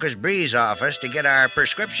into the Crocus Breeze office to get our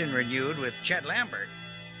prescription renewed with Chet Lambert...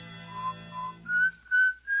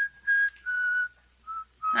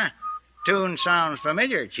 Tune sounds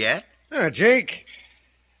familiar, Chet. Jake.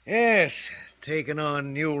 Yes, taking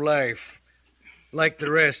on new life. Like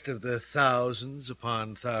the rest of the thousands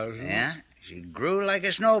upon thousands. Yeah, she grew like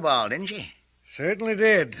a snowball, didn't she? Certainly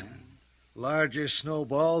did. Larger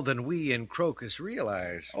snowball than we in Crocus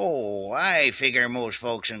realize. Oh, I figure most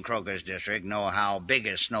folks in Crocus District know how big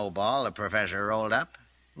a snowball the professor rolled up.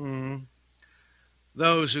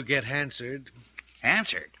 Those who get Hansard.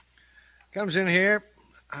 Hansard? Comes in here,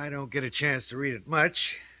 I don't get a chance to read it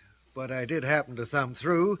much, but I did happen to thumb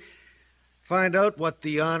through, find out what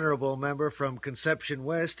the honorable member from Conception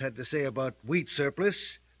West had to say about wheat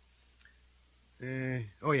surplus.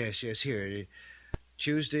 Yes, here.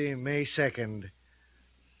 Tuesday, May 2nd.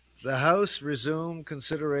 The House resumed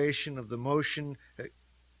consideration of the motion...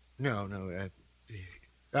 Here.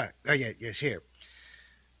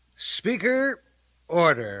 Speaker,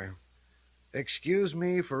 order. Excuse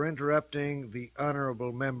me for interrupting the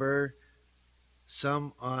honorable member.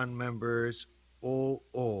 Some on members,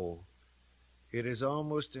 It is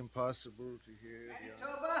almost impossible to hear...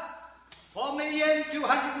 Manitoba,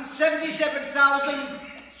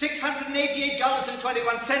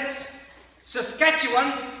 $4,277,688.21.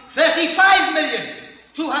 Saskatchewan,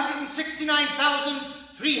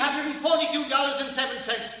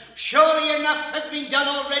 $35,269,342.07. Surely enough has been done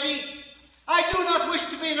already. I do not wish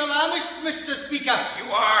to be an alarmist, Mr. Speaker.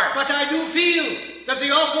 You are. But I do feel that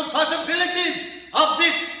the awful possibilities of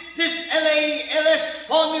this LALS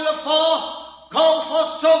Formula 4 call for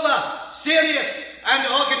sober, serious, and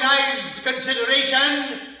organized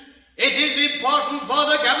consideration. It is important for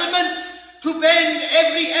the government to bend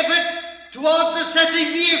every effort towards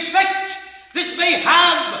assessing the effect this may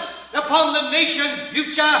have upon the nation's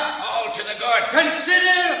future. All to the good.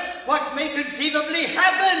 Consider what may conceivably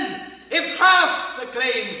happen if half the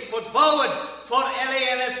claims put forward for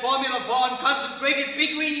LALS Formula 4 and concentrated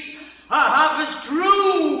pigweed are half as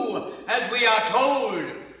true as we are told.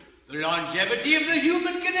 The longevity of the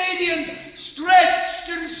human Canadian, stretched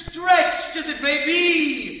and stretched as it may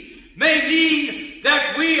mean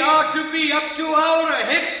that we are to be up to our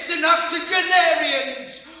hips in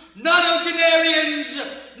octogenarians, nonagenarians,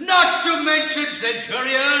 not to mention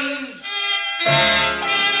centurions.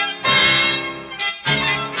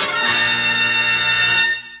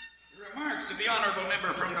 The remarks of the honorable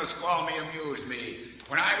member from Nisqualmie amused me.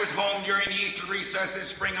 When I was home during the Easter recess this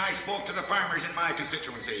spring, I spoke to the farmers in my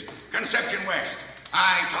constituency, Conception West.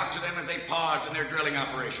 I talked to them as they paused in their drilling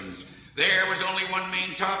operations. There was only one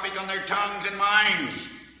main topic on their tongues and minds.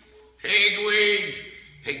 Pigweed.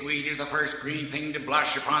 Pigweed is the first green thing to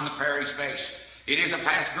blush upon the prairie's face. It is a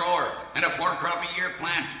fast grower and a 4-crop-a-year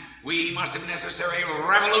plant. We must, if necessary,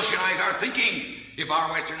 revolutionize our thinking if our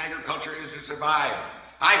Western agriculture is to survive.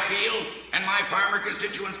 I feel, and my farmer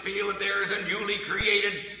constituents feel, that there is a newly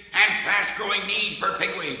created and fast-growing need for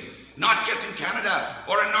pigweed, not just in Canada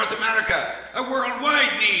or in North America, a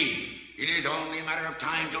worldwide need. It is only a matter of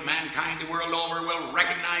time till mankind the world over will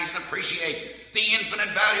recognize and appreciate the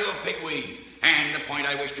infinite value of pigweed. And the point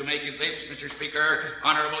I wish to make is this, Mr. Speaker,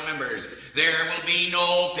 honorable members. There will be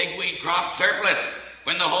no pigweed crop surplus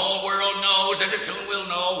when the whole world knows, as it soon will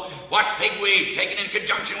know, what pigweed, taken in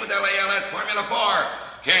conjunction with LALS Formula 4,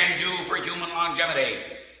 can do for human longevity.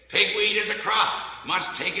 Pigweed as a crop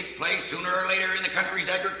must take its place sooner or later in the country's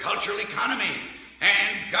agricultural economy,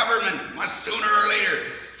 and government must sooner or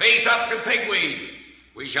later face up to pigweed.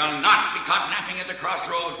 We shall not be caught napping at the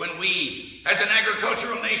crossroads when we, as an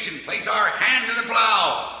agricultural nation, place our hand to the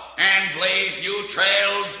plow and blaze new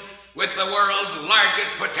trails with the world's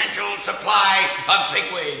largest potential supply of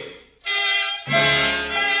pigweed.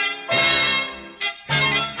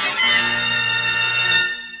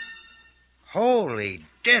 Holy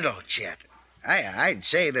diddle, Chet. I'd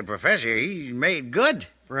say the professor, he's made good.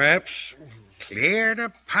 Perhaps. Clear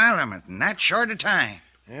to Parliament in that short a time.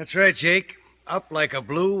 That's right, Jake. Up like a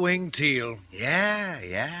blue-winged teal.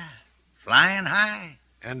 Yeah. Flying high.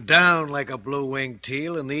 And down like a blue-winged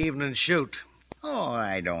teal in the evening shoot. Oh,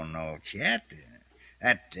 I don't know, Chet.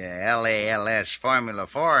 That LALS Formula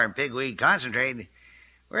 4 and pigweed concentrate,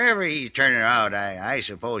 wherever he's turning out, I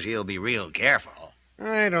suppose he'll be real careful.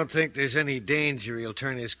 I don't think there's any danger he'll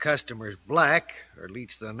turn his customers black or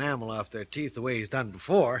leach the enamel off their teeth the way he's done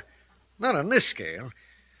before. Not on this scale.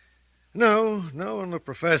 No, knowing the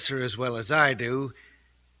professor as well as I do,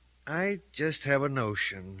 I just have a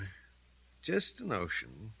notion. Just a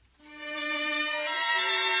notion.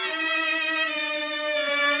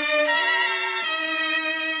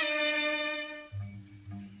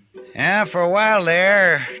 Yeah, for a while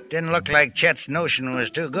there, didn't look like Chet's notion was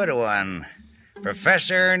too good a one.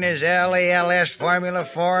 Professor and his LALS Formula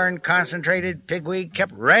 4 and concentrated pigweed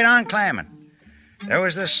kept right on climbing. There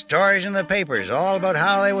was the stories in the papers all about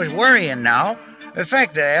how they was worrying now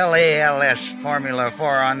affect the LALS Formula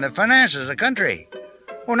 4 on the finances of the country.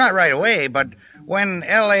 Well, not right away, but when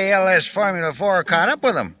LALS Formula 4 caught up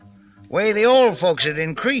with them. Way the old folks had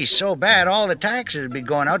increased so bad all the taxes would be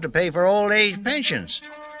going out to pay for old age pensions.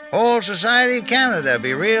 Whole society of Canada would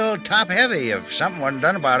be real top-heavy if something wasn't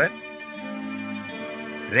done about it.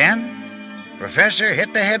 Then, Professor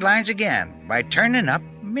hit the headlines again by turning up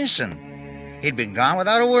missing. He'd been gone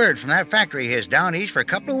without a word from that factory of his down east for a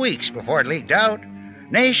couple of weeks before it leaked out.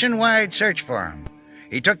 Nationwide search for him.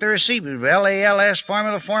 He took the receipt of LALS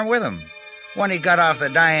formula form with him when he got off the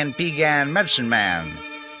Diane Pegan medicine man.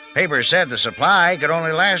 Papers said the supply could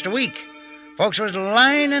only last a week. Folks was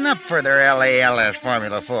lining up for their LALS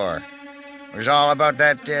Formula 4. It was all about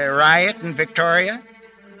that riot in Victoria.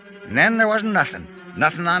 And then there wasn't nothing.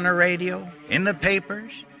 Nothing on the radio, in the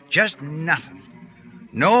papers, just nothing.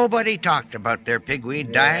 Nobody talked about their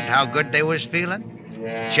pigweed diet, how good they was feeling.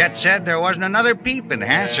 Chet said there wasn't another peep in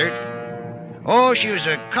Hansard. Oh, she was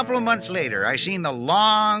a couple of months later. I seen the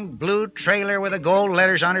long blue trailer with the gold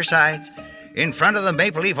letters on her sides in front of the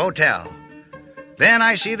Maple Leaf Hotel. Then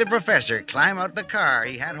I see the professor climb out the car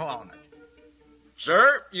he had hauling it.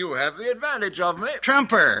 Sir, you have the advantage of me.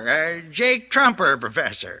 Trumper, Jake Trumper,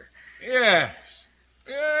 Professor. Yes.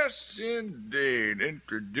 Yes, indeed.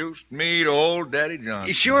 Introduced me to old Daddy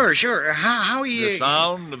Johnson. Sure. How you... The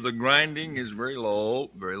sound of the grinding is very low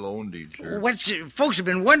indeed, sir. Folks have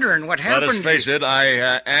been wondering what happened. Let us face it,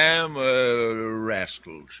 I am a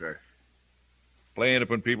rascal, sir. Playing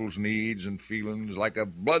upon people's needs and feelings like a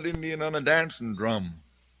blood Indian on a dancing drum.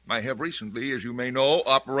 I have recently, as you may know,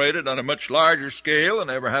 operated on a much larger scale than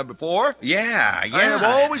I ever have before. Yeah. I have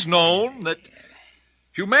always known that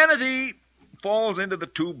humanity falls into the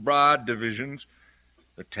two broad divisions,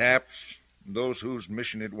 the taps, and those whose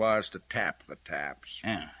mission it was to tap the taps.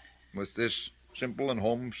 Yeah. With this simple and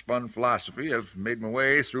homespun philosophy, I've made my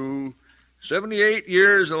way through 78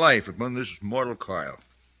 years of life upon this mortal coil.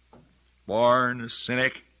 Born a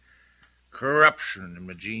cynic, corruption in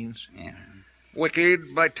my genes,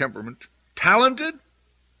 wicked by temperament, talented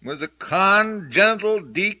with a congenital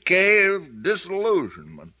decay of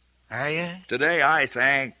disillusionment. Are you? Today I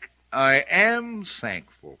am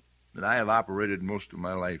thankful that I have operated most of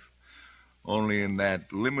my life only in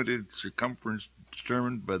that limited circumference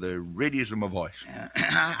determined by the radius of my voice.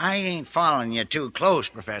 I ain't following you too close,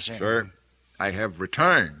 Professor. Sir, I have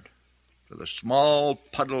returned to the small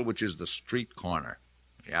puddle which is the street corner,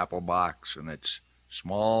 the apple box and its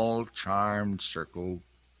small charmed circle,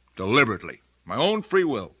 deliberately, my own free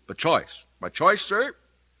will, by choice, sir,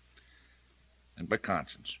 and by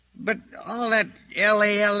conscience. But all that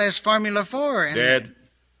LALS Formula 4 and... Dead.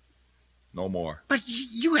 No more. But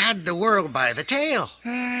you had the world by the tail.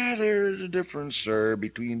 There's a difference, sir,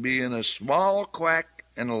 between being a small quack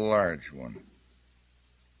and a large one.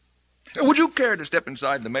 Would you care to step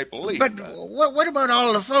inside the Maple Leaf? But what about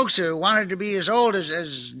all the folks who wanted to be as old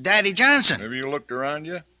as Daddy Johnson? Have you looked around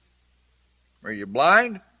you? Are you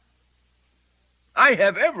blind? I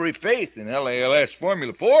have every faith in LALS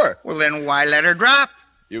Formula 4. Well, then why let her drop?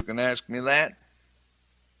 You can ask me that.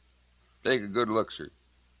 Take a good look, sir.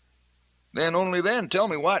 Then, only then, tell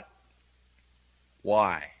me what?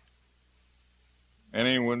 Why?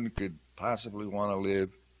 Anyone could possibly want to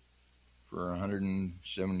live for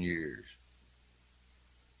 107 years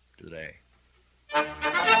today.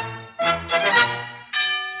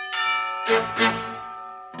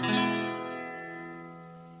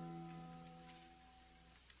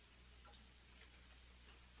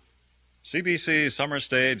 CBC Summer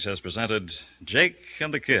Stage has presented Jake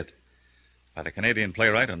and the Kid by the Canadian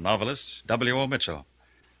playwright and novelist W.O. Mitchell,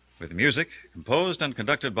 with music composed and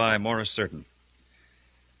conducted by Morris Certain.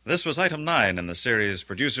 This was item 9 in the series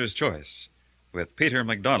Producer's Choice, with Peter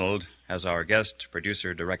MacDonald as our guest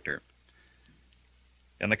producer-director.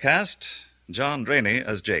 In the cast, John Draney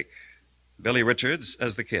as Jake, Billy Richards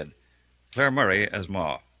as the Kid, Claire Murray as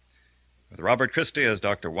Ma, with Robert Christie as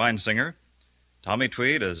Dr. Weinsinger, Tommy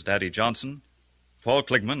Tweed as Daddy Johnson, Paul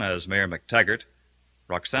Kligman as Mayor McTaggart,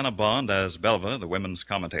 Roxana Bond as Belva, the women's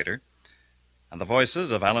commentator, and the voices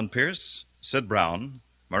of Alan Pierce, Sid Brown,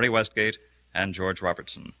 Murray Westgate, and George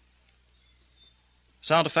Robertson.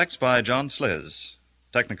 Sound effects by John Sliz.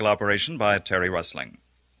 Technical operation by Terry Rustling.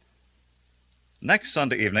 Next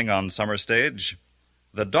Sunday evening on Summer Stage,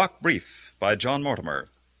 The Doc Brief by John Mortimer,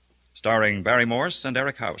 starring Barry Morse and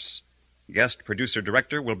Eric House. Guest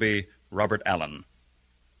producer-director will be Robert Allen.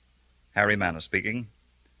 Harry Manna speaking.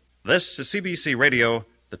 This is CBC Radio,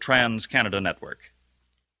 the Trans-Canada Network.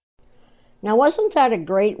 Now, wasn't that a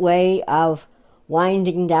great way of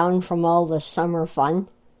winding down from all the summer fun?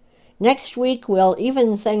 Next week, we'll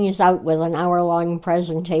even things out with an hour-long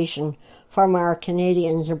presentation from our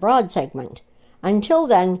Canadians Abroad segment. Until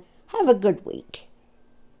then, have a good week.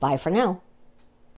 Bye for now.